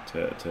turn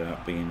to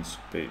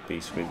be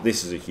screwed.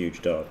 This is a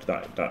huge dodge.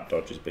 That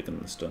dodge is bigger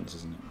than the stuns,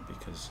 isn't it?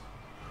 Because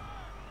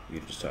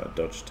you just had a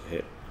dodge to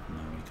hit. No,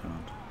 you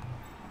can't.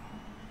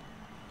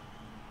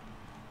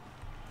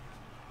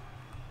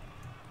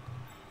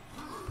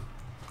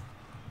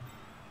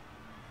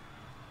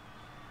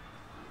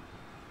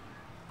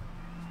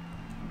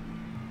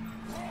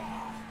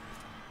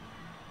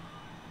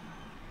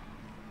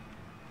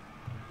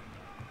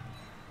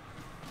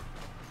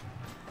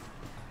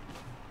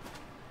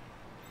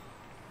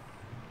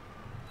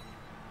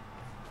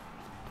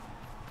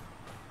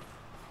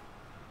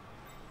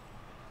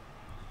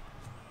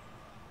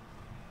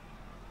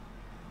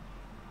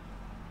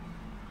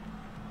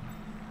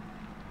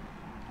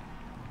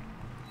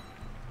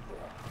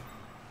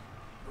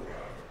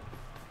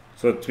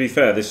 So to be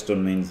fair, this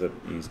stun means that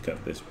he's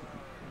got this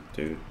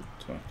dude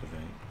to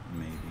activate,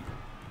 maybe.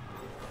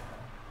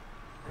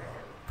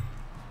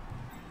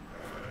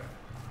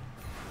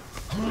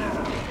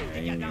 Yeah,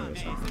 he knew it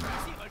was happening.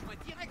 celui-ci rejoint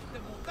direct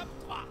mon top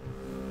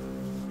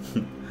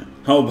 3.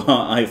 How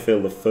about I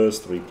fail the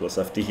first 3+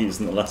 after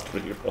using the last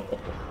reroll?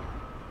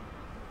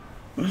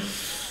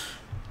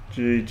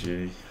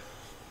 GG.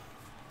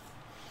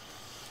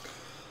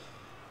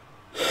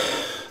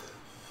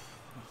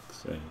 Fuck's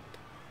sake.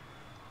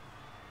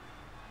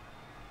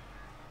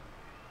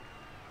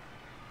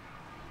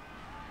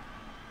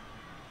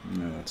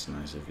 No, that's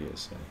nice of you to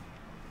say.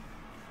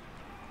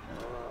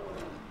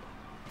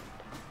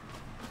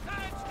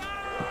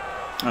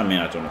 I mean,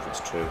 I don't know if it's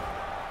true.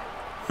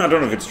 I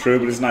don't know if it's true,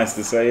 but it's nice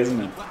to say, isn't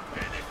it?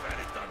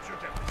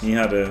 He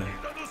had a...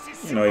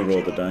 You know, he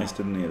rolled the dice,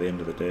 didn't he? At the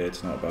end of the day,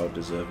 it's not about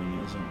deserving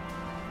it, is it?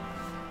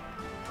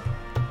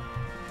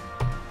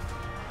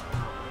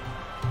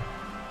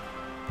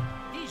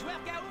 Les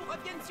joueurs KO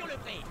reviennent sur le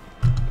pré.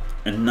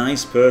 A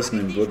nice person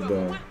in Blood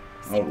Bowl.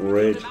 C'est pour eux de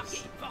Outrageous.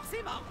 marquer,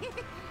 forcément.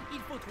 Il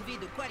faut trouver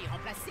de quoi les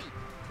remplacer.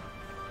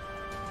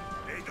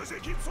 Les deux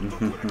équipes sont autour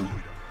de la couille.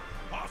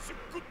 Ah, ce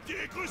coup de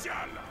pied est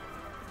crucial.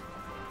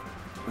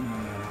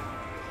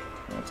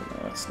 I don't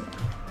know, that's not...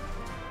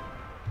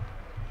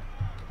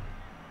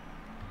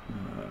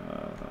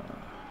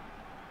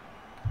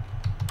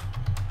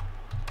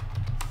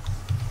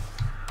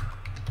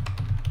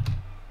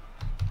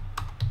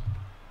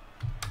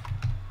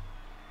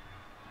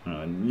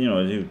 you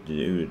know, who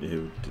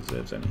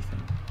deserves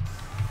anything?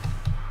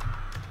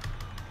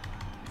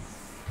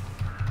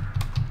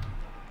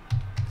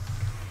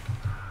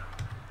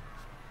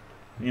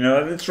 You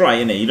know, it's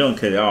right, innit? You don't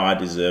care, oh, I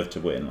deserve to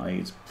win. Like,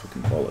 it's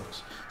fucking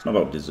bollocks. It's not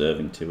about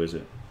deserving to, is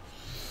it?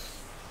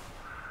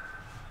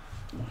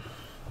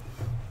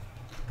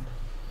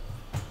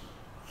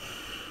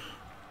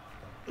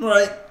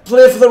 Right,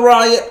 play for the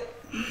Riot.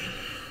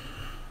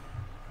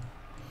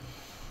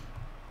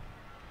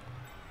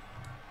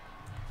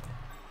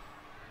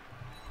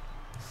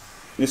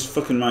 This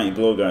fucking Mighty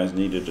Blow guy's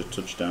needed a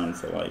touchdown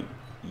for like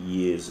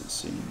years, it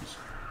seems.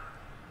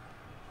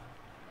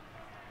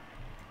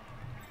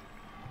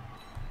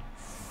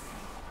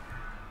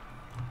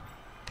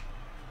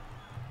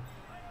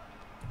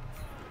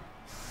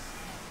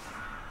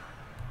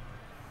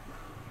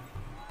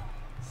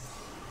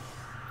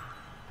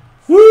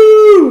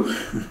 Woo!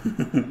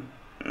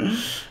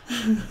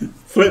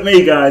 Flip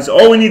me, guys.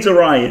 All we need's a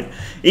riot.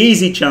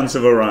 Easy chance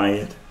of a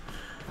riot.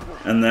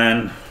 And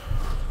then...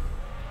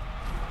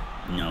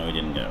 No, we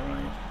didn't get it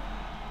right.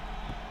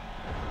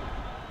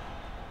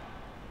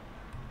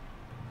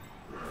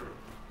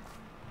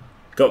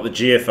 Got the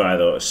GFI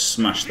though to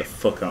smash the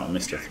fuck out of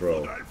Mr.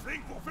 Throw.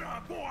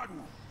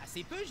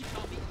 Assez peu, j'ai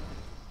envie.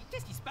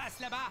 Qu'est-ce qui se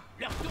passe là-bas?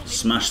 Leur tour n'est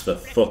Smash the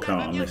plus. fuck Ça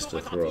va out of bientôt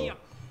Mr. Throw. retentir.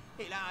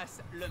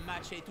 Hélas, le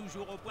match est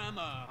toujours au point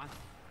mort.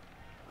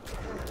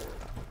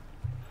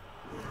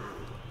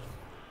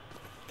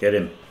 Get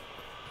him.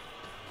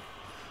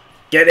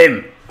 Get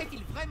him!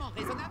 Est-il vraiment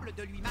raisonnable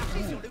de lui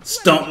marcher sur le cou?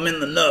 Stomp him in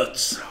the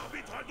nuts!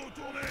 L'arbitre a dos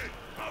tourné.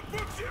 Un peu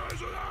qui est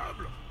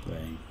raisonnable.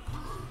 Playing.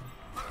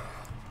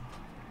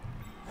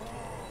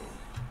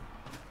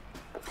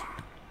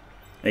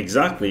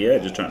 Exactly, yeah,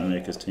 just trying to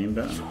make his team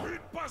better. Une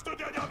passe de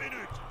dernière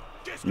minute.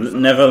 Qu'est-ce que ça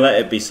Never let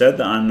it be said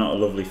that I'm not a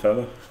lovely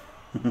fella.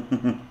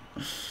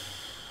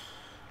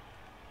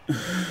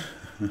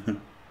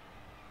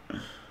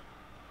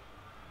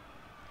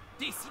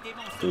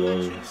 Décidément, ce match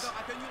Glorious. nous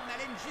aura tenu en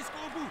haleine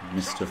jusqu'au bout.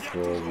 Mr.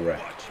 Throw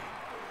wrecked.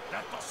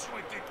 La tension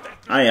était telle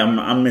que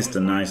I'm Mr.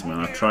 Nice Man.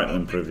 I tried to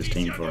improve his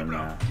team for him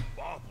there.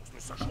 Bah, pour ce que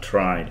ça I change.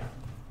 tried.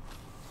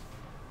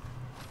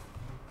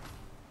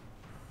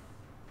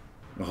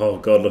 Oh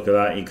god, look at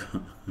that.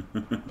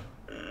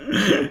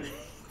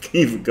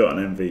 He got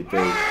an MVP.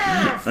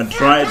 I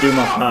tried to do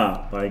my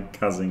part by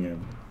cazzing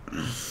him.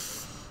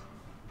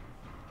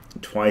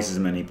 Twice as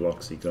many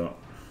blocks he got.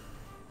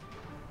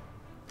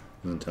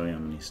 Doesn't tell you how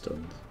many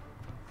stuns.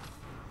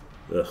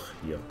 Ugh,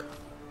 yuck.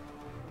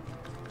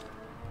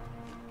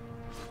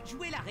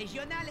 Jouer la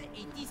régionale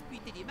et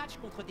disputer des matchs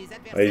contre des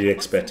adversaires. I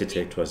expect to ressourcés.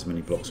 take twice as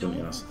many blocks, wouldn't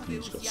you? That's the thing,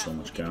 he's got so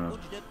much guard.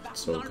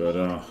 So good,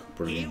 oh,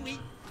 brilliant. Eh oui,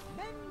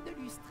 même de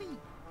l'Ustrie.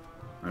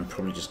 I'm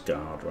probably just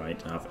guard, right?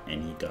 To have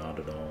any guard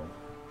at all.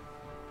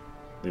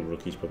 The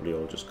rookies probably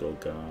all just go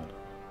guard.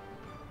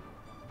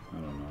 I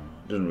don't know.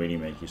 It doesn't really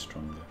make you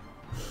stronger.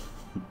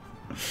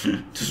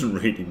 Doesn't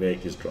really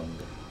make you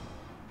stronger.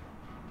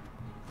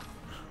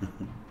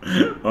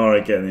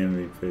 Alright, get the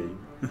MVP.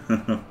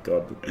 Oh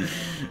god.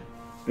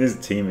 This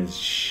team is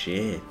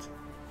shit.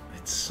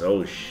 It's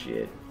so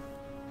shit.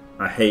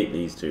 I hate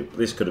these two.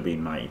 This could have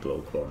been Mighty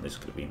Blowclaw and this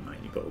could have been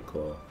Mighty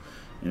Blowclaw.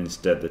 And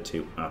instead they're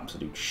two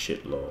absolute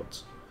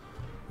shitlords.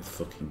 With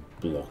fucking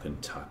block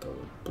and tackle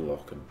and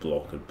block and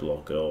block and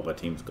block and all my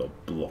team's got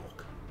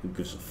block. Who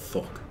gives a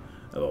fuck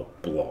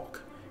about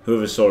block?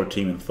 Whoever saw a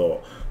team and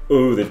thought,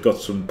 oh, they've got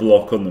some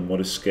block on them,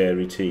 what a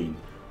scary team.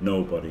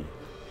 Nobody.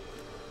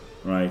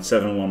 Right,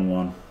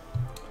 7-1-1.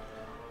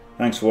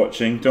 Thanks for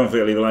watching. Don't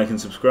forget to leave a like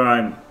and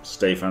subscribe.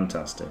 Stay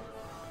fantastic.